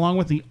Furious, along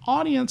with the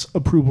audience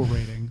approval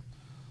rating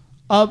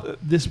of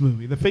this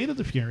movie. The Fate of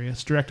the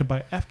Furious, directed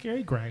by F.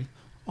 Gary Gray,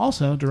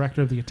 also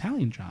director of The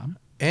Italian Job,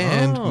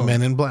 And Oh.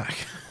 Men in Black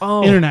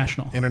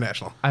International.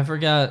 International. I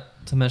forgot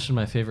to mention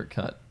my favorite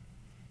cut.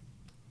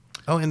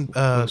 Oh, and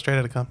Straight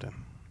Outta Compton.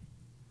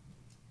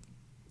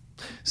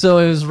 So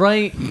it was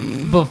right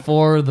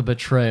before the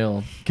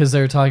betrayal because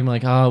they were talking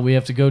like, "Oh, we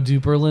have to go do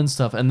Berlin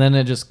stuff," and then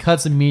it just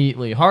cuts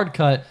immediately, hard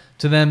cut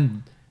to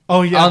them.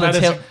 Oh, yeah, on the that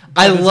is tail. a-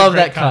 I that is a love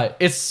great that cut.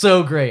 It's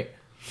so great.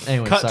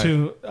 Anyway, Cut sorry.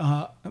 to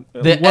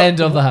the end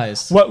of the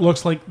heist. what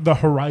looks like the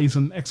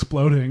horizon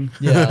exploding,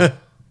 Yeah,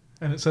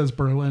 and it says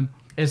Berlin.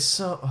 it's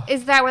so.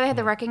 Is that where they had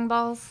the wrecking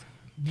balls?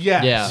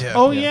 Yes. Yeah. Yeah.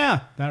 Oh, Yeah. yeah.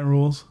 That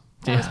rules.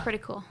 That was Yeah. pretty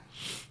cool.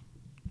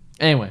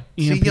 Anyway,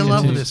 See, EMP you love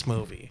continues. this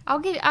movie.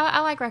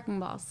 I like wrecking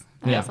balls.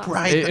 Yeah. That's awesome.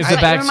 Right. Is I-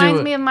 it back reminds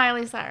to? me of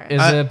Miley Cyrus.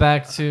 Is it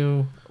back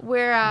to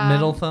We're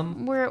middle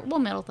thumb? We'll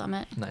middle thumb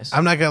it. Nice?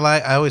 I'm not gonna lie.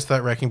 I always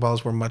thought wrecking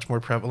balls were much more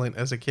prevalent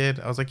as a kid.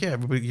 I was like, yeah,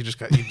 everybody, you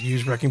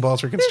use wrecking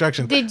balls for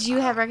construction. Did you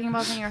have wrecking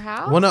balls in your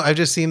house? Well, no, I've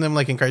just seen them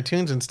like in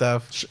cartoons and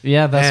stuff.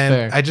 Yeah, that's and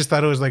fair. I just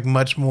thought it was like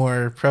much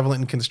more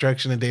prevalent in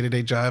construction and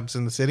day-to-day jobs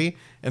in the city.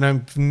 And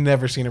I've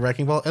never seen a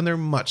wrecking ball, and they're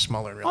much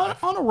smaller in real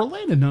life. On a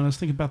related note, I was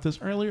thinking about this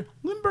earlier.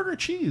 Limburger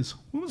cheese.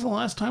 When was the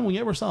last time we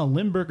ever saw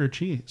Limburger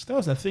cheese? That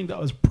was a thing that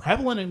was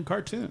prevalent in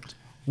cartoons.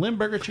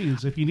 Limburger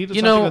cheese. If you needed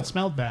You something know- that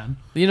smelled bad,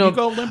 you know-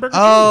 go Limburger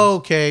Oh,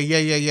 okay.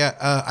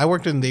 Yeah. I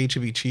worked in the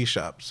H-E-B cheese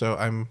shop, so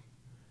I'm...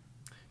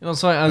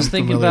 So I was I'm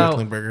thinking familiar about with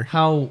Limburger.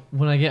 how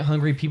when I get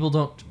hungry, people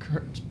don't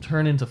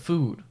turn into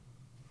food.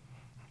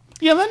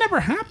 Yeah, that never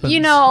happens. You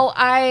know,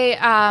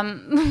 I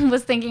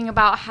was thinking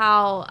about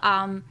how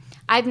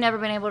I've never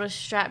been able to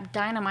strap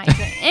dynamite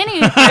to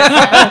any person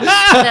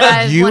that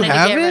I've You wanted to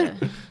get rid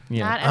haven't? of.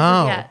 Yeah. Not as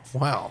of yet.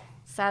 Wow.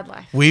 Sad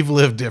life. We've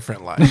lived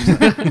different lives.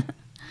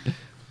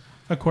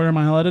 a quarter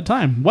mile at a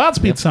time. Wild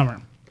Speed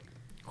Summer.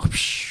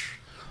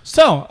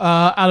 So,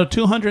 out of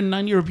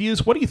 290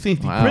 reviews, what do you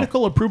think the Wow.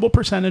 critical approval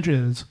percentage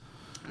is?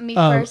 Me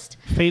of first.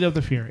 Fate of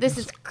the Furious. This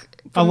is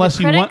from unless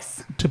the you want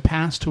critics. to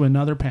pass to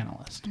another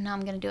panelist. No,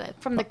 I'm going to do it.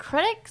 From the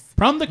critics?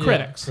 From the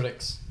critics.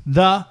 Critics.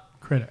 The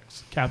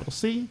critics. Capital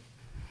C.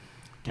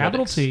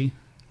 Capital Critics. T.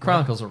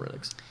 Chronicles of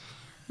Riddick.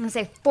 I'm going to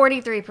say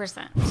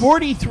 43%.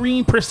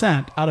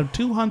 43% out of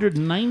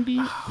 290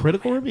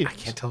 critical reviews. I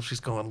can't tell if she's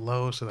going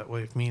low, so that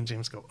way if me and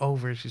James go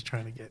over, she's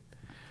trying to get.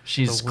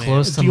 She's The win.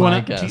 close to Do you my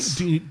want to guess.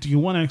 do you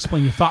want to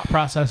explain your thought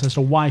process as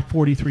to why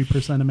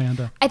 43%,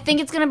 Amanda? I think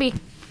it's going to be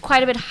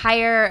quite a bit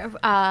higher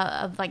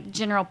of like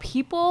general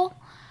people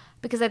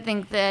because I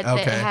think that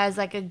it Okay. has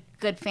like a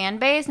good fan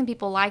base and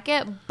people like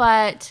it.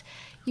 But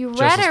you read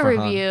Justice a for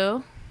Han.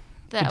 review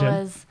that did.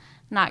 was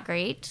not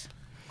great.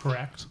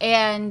 Correct.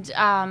 And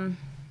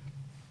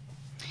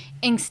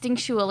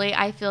instinctually,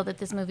 I feel that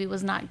this movie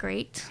was not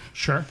great.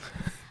 Sure.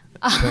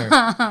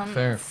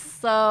 Fair.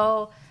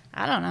 So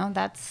I don't know.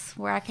 That's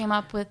where I came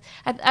up with.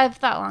 I've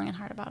thought long and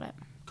hard about it.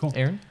 Cool.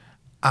 Aaron?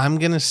 I'm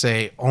going to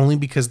say only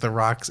because The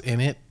Rock's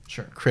in it,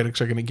 Sure. critics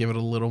are going to give it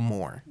a little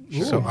more.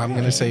 So I'm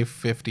going to say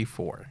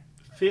 54.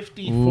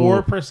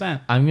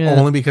 54%. I'm gonna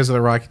Only because of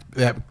The Rock,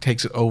 that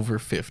takes it over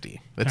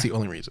 50. That's the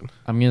only reason.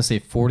 I'm gonna say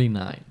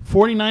 49.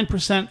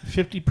 49%,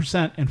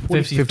 50%, and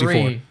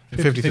 53.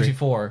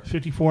 54.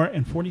 54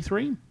 and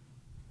 43.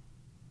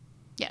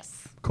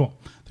 Yes. Cool.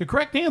 The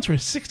correct answer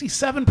is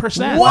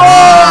 67%.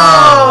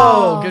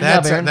 Oh, good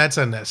job, Aaron. That's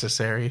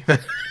unnecessary.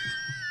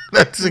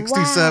 That's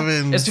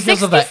 67. It's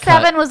because of that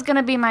 67 cut. was going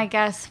to be my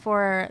guess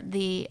for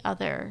the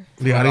other.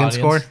 The audience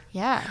score.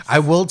 Yes. I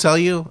will tell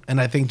you,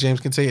 and I think James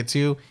can say it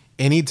too.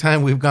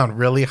 Anytime we've gone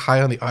really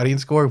high on the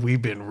audience score,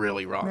 we've been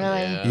really wrong.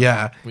 Really?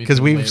 Yeah, We've because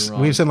been we've way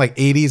wrong. we've said like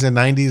 80s and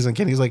 90s, and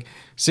Kenny's like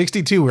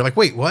 62. We're like,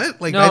 wait, what?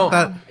 Like No, I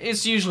thought.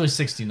 it's usually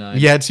 69.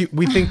 Yeah,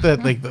 we think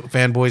that like the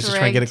fanboys just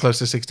try and get it Rigged. close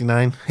to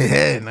 69.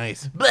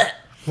 Nice.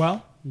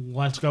 Well,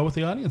 let's go with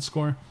the audience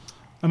score.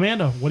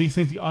 Amanda, what do you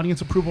think the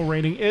audience approval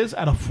rating is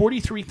out of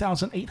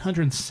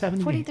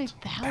 43,878?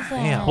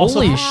 43,000.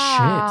 Holy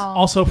Wow.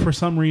 Also, for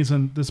some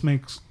reason, this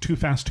makes Too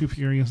Fast, Too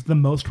Furious the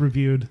most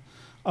reviewed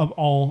of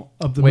all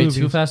of the Wait, movies.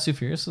 Too Fast, Too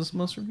Furious is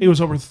most It reviewed?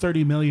 was over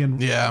 30 million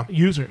Yeah.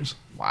 users,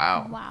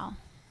 Wow. Wow.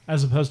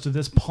 as opposed to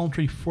this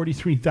paltry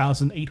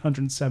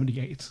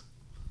 43,878.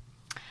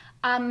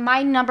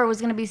 My number was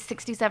going to be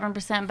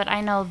 67%, but I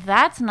know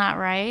that's not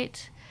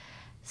right.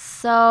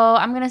 So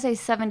I'm going to say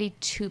 72%.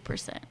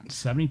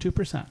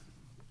 72%.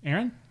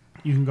 Aaron,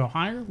 you can go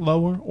higher,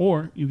 lower,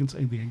 or you can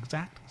say the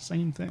exact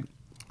same thing.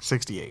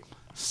 68.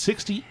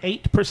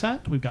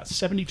 68%. We've got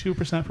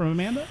 72% from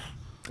Amanda.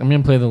 I'm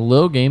gonna play the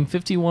low game.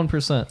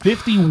 51%.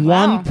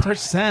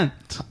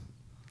 51%.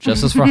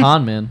 Justice for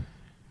Han, man.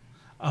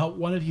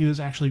 One of you is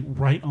actually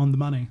right on the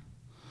money.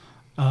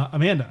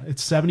 Amanda,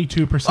 it's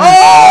 72%. Nice.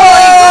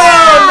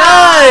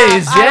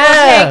 I will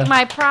Yeah. take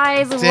my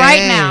prize right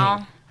Dang.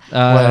 now.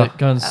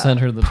 Go and send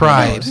her the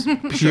Pride.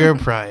 $20. Pure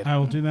pride. I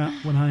will do that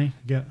when I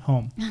get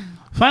home.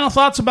 Final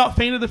thoughts about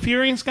Fate of the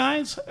Furious,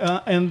 guys,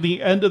 and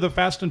the end of the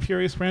Fast and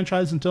Furious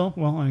franchise until,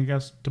 well, I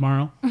guess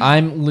tomorrow.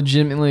 I'm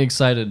legitimately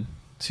excited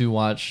to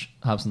watch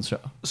Hobbs and Shaw.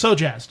 So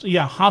jazzed.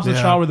 Yeah, Hobbs and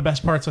Yeah. Shaw were the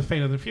best parts of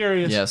Fate of the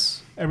Furious.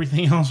 Yes.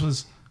 Everything else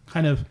was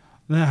kind of,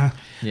 Yeah.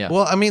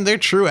 Well, I mean, they're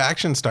true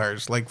action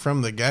stars, like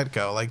from the get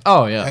go. Like,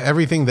 Oh, yeah.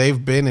 everything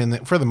they've been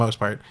in, for the most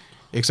part,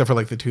 except for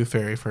like the Tooth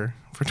Fairy for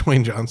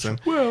Dwayne Johnson.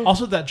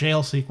 Also, that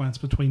jail sequence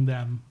between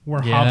them,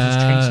 where Hobbs is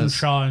chasing Yes.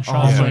 Shaw and Oh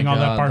Shaw's my doing all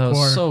that God, parkour. that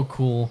was so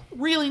cool.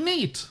 Really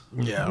neat.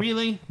 Yeah.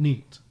 Really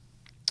neat.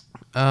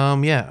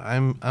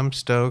 Yeah, I'm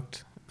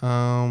stoked.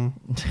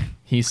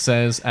 He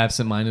says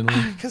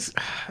absentmindedly. Because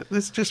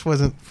this just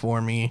wasn't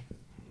for me.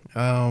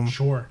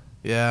 Sure.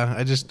 Yeah,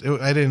 I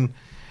didn't.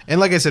 And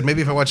like I said,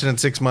 maybe if I watch it in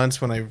 6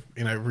 months when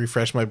I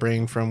refresh my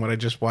brain from what I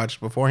just watched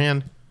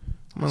beforehand,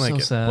 I'm gonna So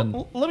like it. sad.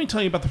 Well, let me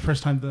tell you about the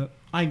first time that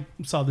I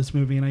saw this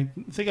movie, and I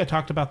think I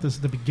talked about this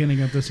at the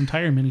beginning of this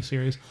entire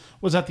miniseries,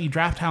 was at the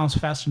Draft House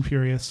Fast and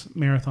Furious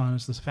marathon.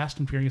 It's this Fast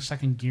and Furious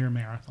Second Gear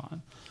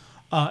marathon.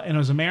 And it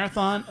was a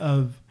marathon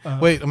of...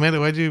 Wait, Amanda,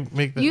 why'd you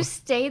make that?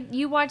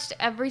 You watched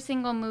every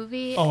single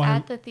movie Oh,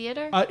 at the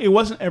theater? it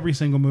wasn't every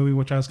single movie,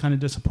 which I was kind of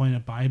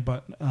disappointed by,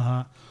 but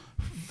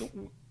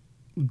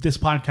this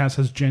podcast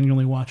has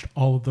genuinely watched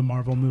all of the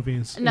Marvel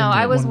movies. No,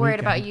 I was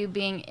worried weekend. about you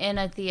being in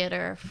a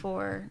theater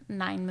for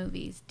 9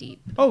 movies deep.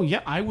 Oh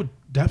yeah, I would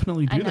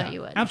definitely do I know that.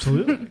 you would.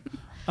 Absolutely.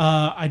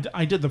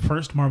 I did the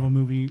first Marvel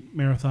movie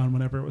marathon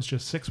whenever it was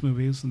just 6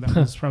 movies, and that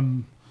was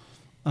from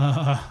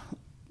because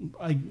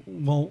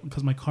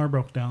my car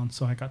broke down,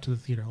 so I got to the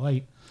theater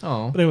late.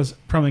 Oh, But it was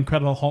from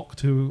Incredible Hulk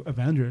to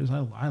Avengers.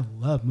 I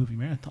love movie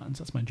marathons.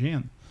 That's my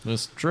jam.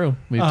 it's true.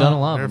 We've done a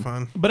lot They're of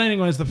them. fun. But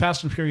anyways, the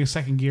Fast and Furious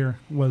Second Gear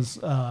was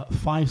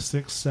 5,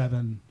 6,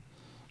 7,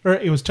 or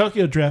it was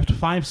Tokyo Drift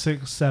 5,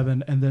 6,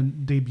 7, and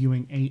then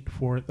debuting 8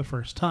 for the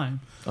first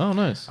time. Oh,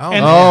 nice. Oh,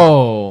 And- man.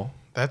 Oh.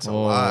 That's a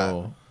lot.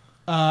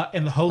 Whoa.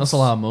 And the hosts. That's a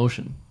lot of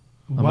emotion.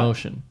 What?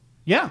 Emotion.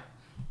 Yeah,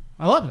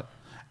 I love it.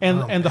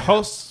 And the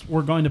hosts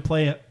were going to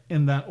play it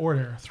in that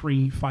order: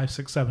 3, 5,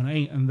 6, 7,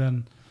 8, and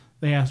then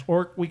they asked,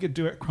 or we could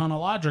do it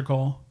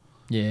chronological.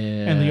 Yeah.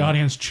 And the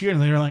audience cheered,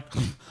 and they were like,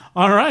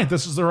 "All right,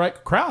 this is the right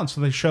crowd."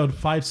 So they showed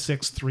 5,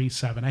 6, 3,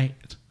 7,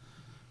 8.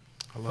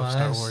 I love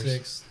Star Wars.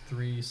 6,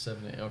 3,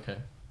 7, 8. Okay.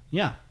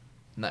 Yeah,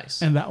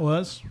 Nice. and that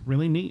was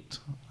really neat.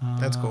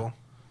 That's cool.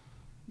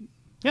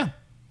 Yeah,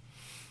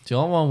 Do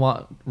y'all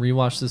want to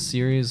rewatch this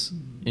series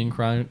in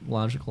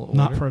chronological order?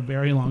 not for a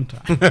very long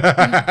time.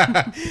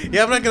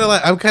 Yeah, I'm not gonna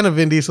lie. I'm kind of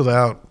Vin Diesel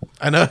out.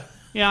 I know.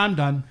 Yeah, I'm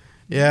done.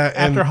 Yeah,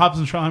 and After Hobbs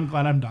and Shaw, I'm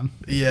glad I'm done.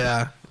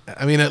 yeah.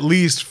 I mean, at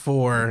least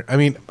for. I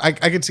mean, I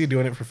could see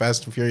doing it for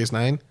Fast and Furious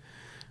 9,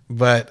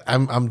 but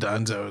I'm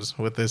donezo's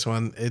with this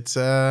one. It's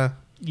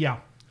Yeah.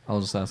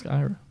 I'll just ask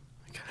Ira.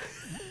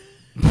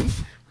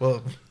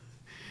 well,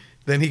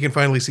 then he can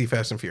finally see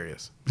Fast and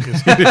Furious.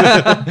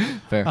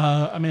 Fair.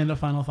 Amanda,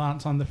 final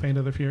thoughts on the Fate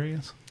of the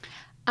Furious?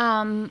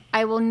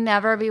 I will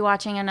never be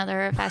watching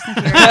another Fast and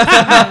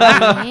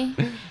Furious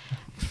movie.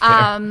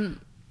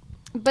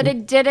 But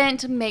it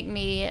didn't make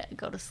me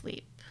go to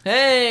sleep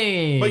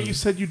hey. But you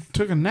said you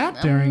took a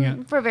nap during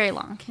it. for very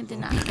long. It did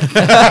not. I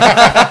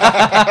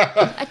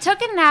took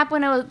a nap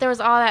when there was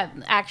all that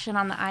action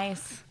on the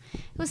ice. It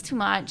was too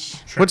much.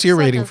 What's your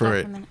Slept rating those for back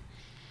it? a minute.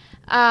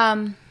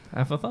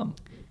 Half a thumb.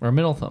 Or a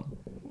middle thumb.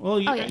 Well,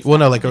 you Oh, yeah. Well,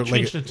 no, like you like.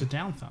 changed it to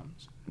down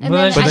thumbs. And But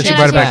then, then I she did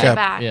brought it actually back get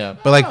up. Yeah.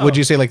 But like, would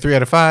you say like 3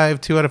 out of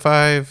 5, 2 out of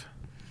 5?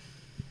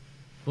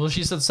 Well,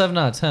 she said 7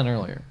 out of 10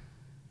 earlier.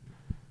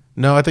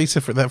 No, I thought you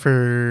said for that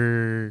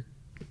for.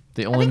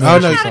 The I only think Oh,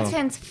 movie no. seven she out of saw.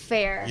 10's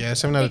fair. Yeah,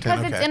 7 out of 10,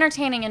 Because it's okay.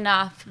 entertaining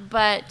enough,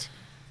 but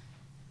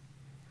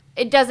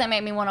it doesn't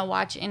make me want to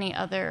watch any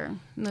other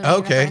movie in the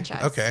Okay.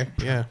 franchise. Okay.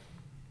 Yeah.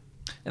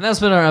 And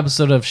that's been our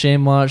episode of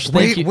Shame Watch.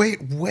 Thank you.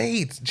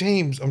 Wait,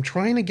 James. I'm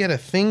trying to get a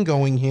thing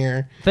going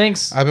here.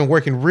 Thanks. I've been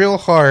working real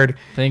hard.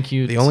 Thank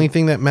you. The only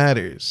thing that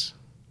matters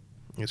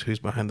is who's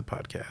behind the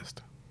podcast.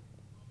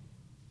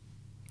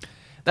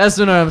 That's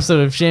been our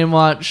episode of Shame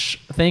Watch.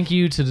 Thank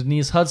you to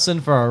Denise Hudson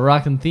for our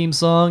rockin' theme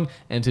song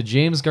and to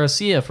James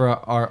Garcia for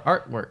our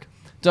artwork.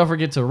 Don't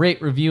forget to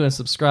rate, review, and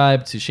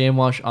subscribe to Shame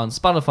Watch on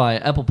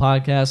Spotify, Apple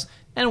Podcasts,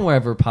 and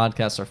wherever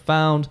podcasts are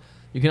found.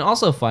 You can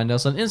also find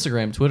us on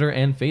Instagram, Twitter,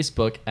 and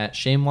Facebook at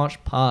Shame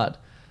Watch Pod.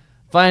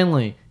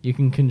 Finally, you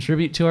can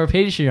contribute to our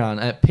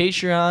Patreon at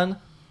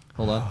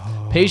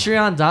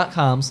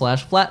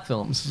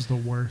patreon.com/flatfilms. This is the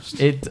worst.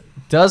 It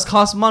does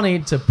cost money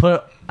to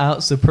put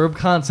out superb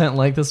content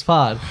like this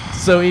pod,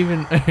 so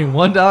even a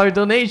 $1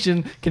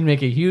 donation can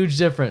make a huge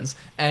difference.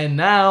 And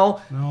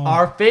now, No.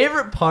 our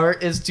favorite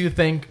part is to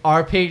thank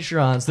our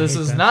patrons. This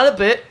hate is that. not a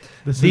bit.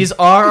 This These is-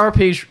 are our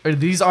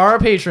these are our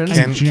patrons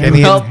Ken- who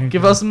Kenny- help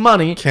give us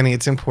money. Kenny,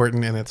 it's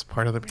important and it's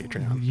part of the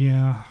Patreon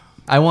Yeah.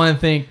 I want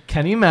to thank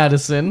Kenny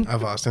Madison,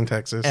 of Austin,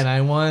 Texas. and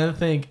I want to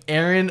thank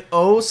Aaron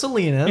O.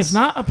 Salinas. It's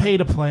not a pay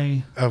to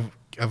play. Of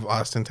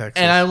Austin,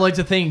 Texas. And I would like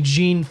to thank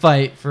Gene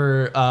Fight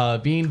for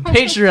being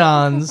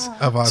Patreons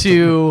Of Austin.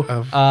 to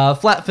Of-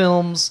 Flat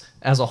Films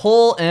as a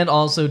whole, and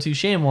also to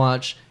Shame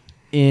Watch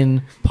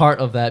in part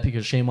of that,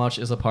 because Shame Watch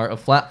is a part of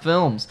Flat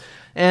Films.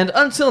 And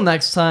until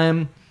next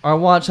time, our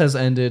watch has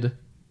ended.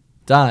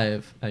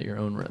 Dive at your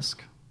own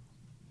risk.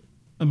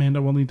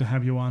 Amanda, we'll need to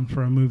have you on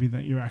for a movie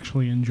that you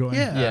actually enjoy.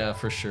 Yeah. Yeah,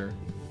 for sure.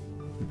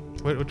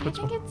 I think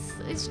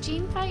it's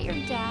Gene Fight your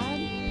dad,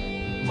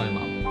 My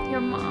mom.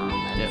 your mom.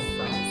 That's Yeah.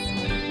 so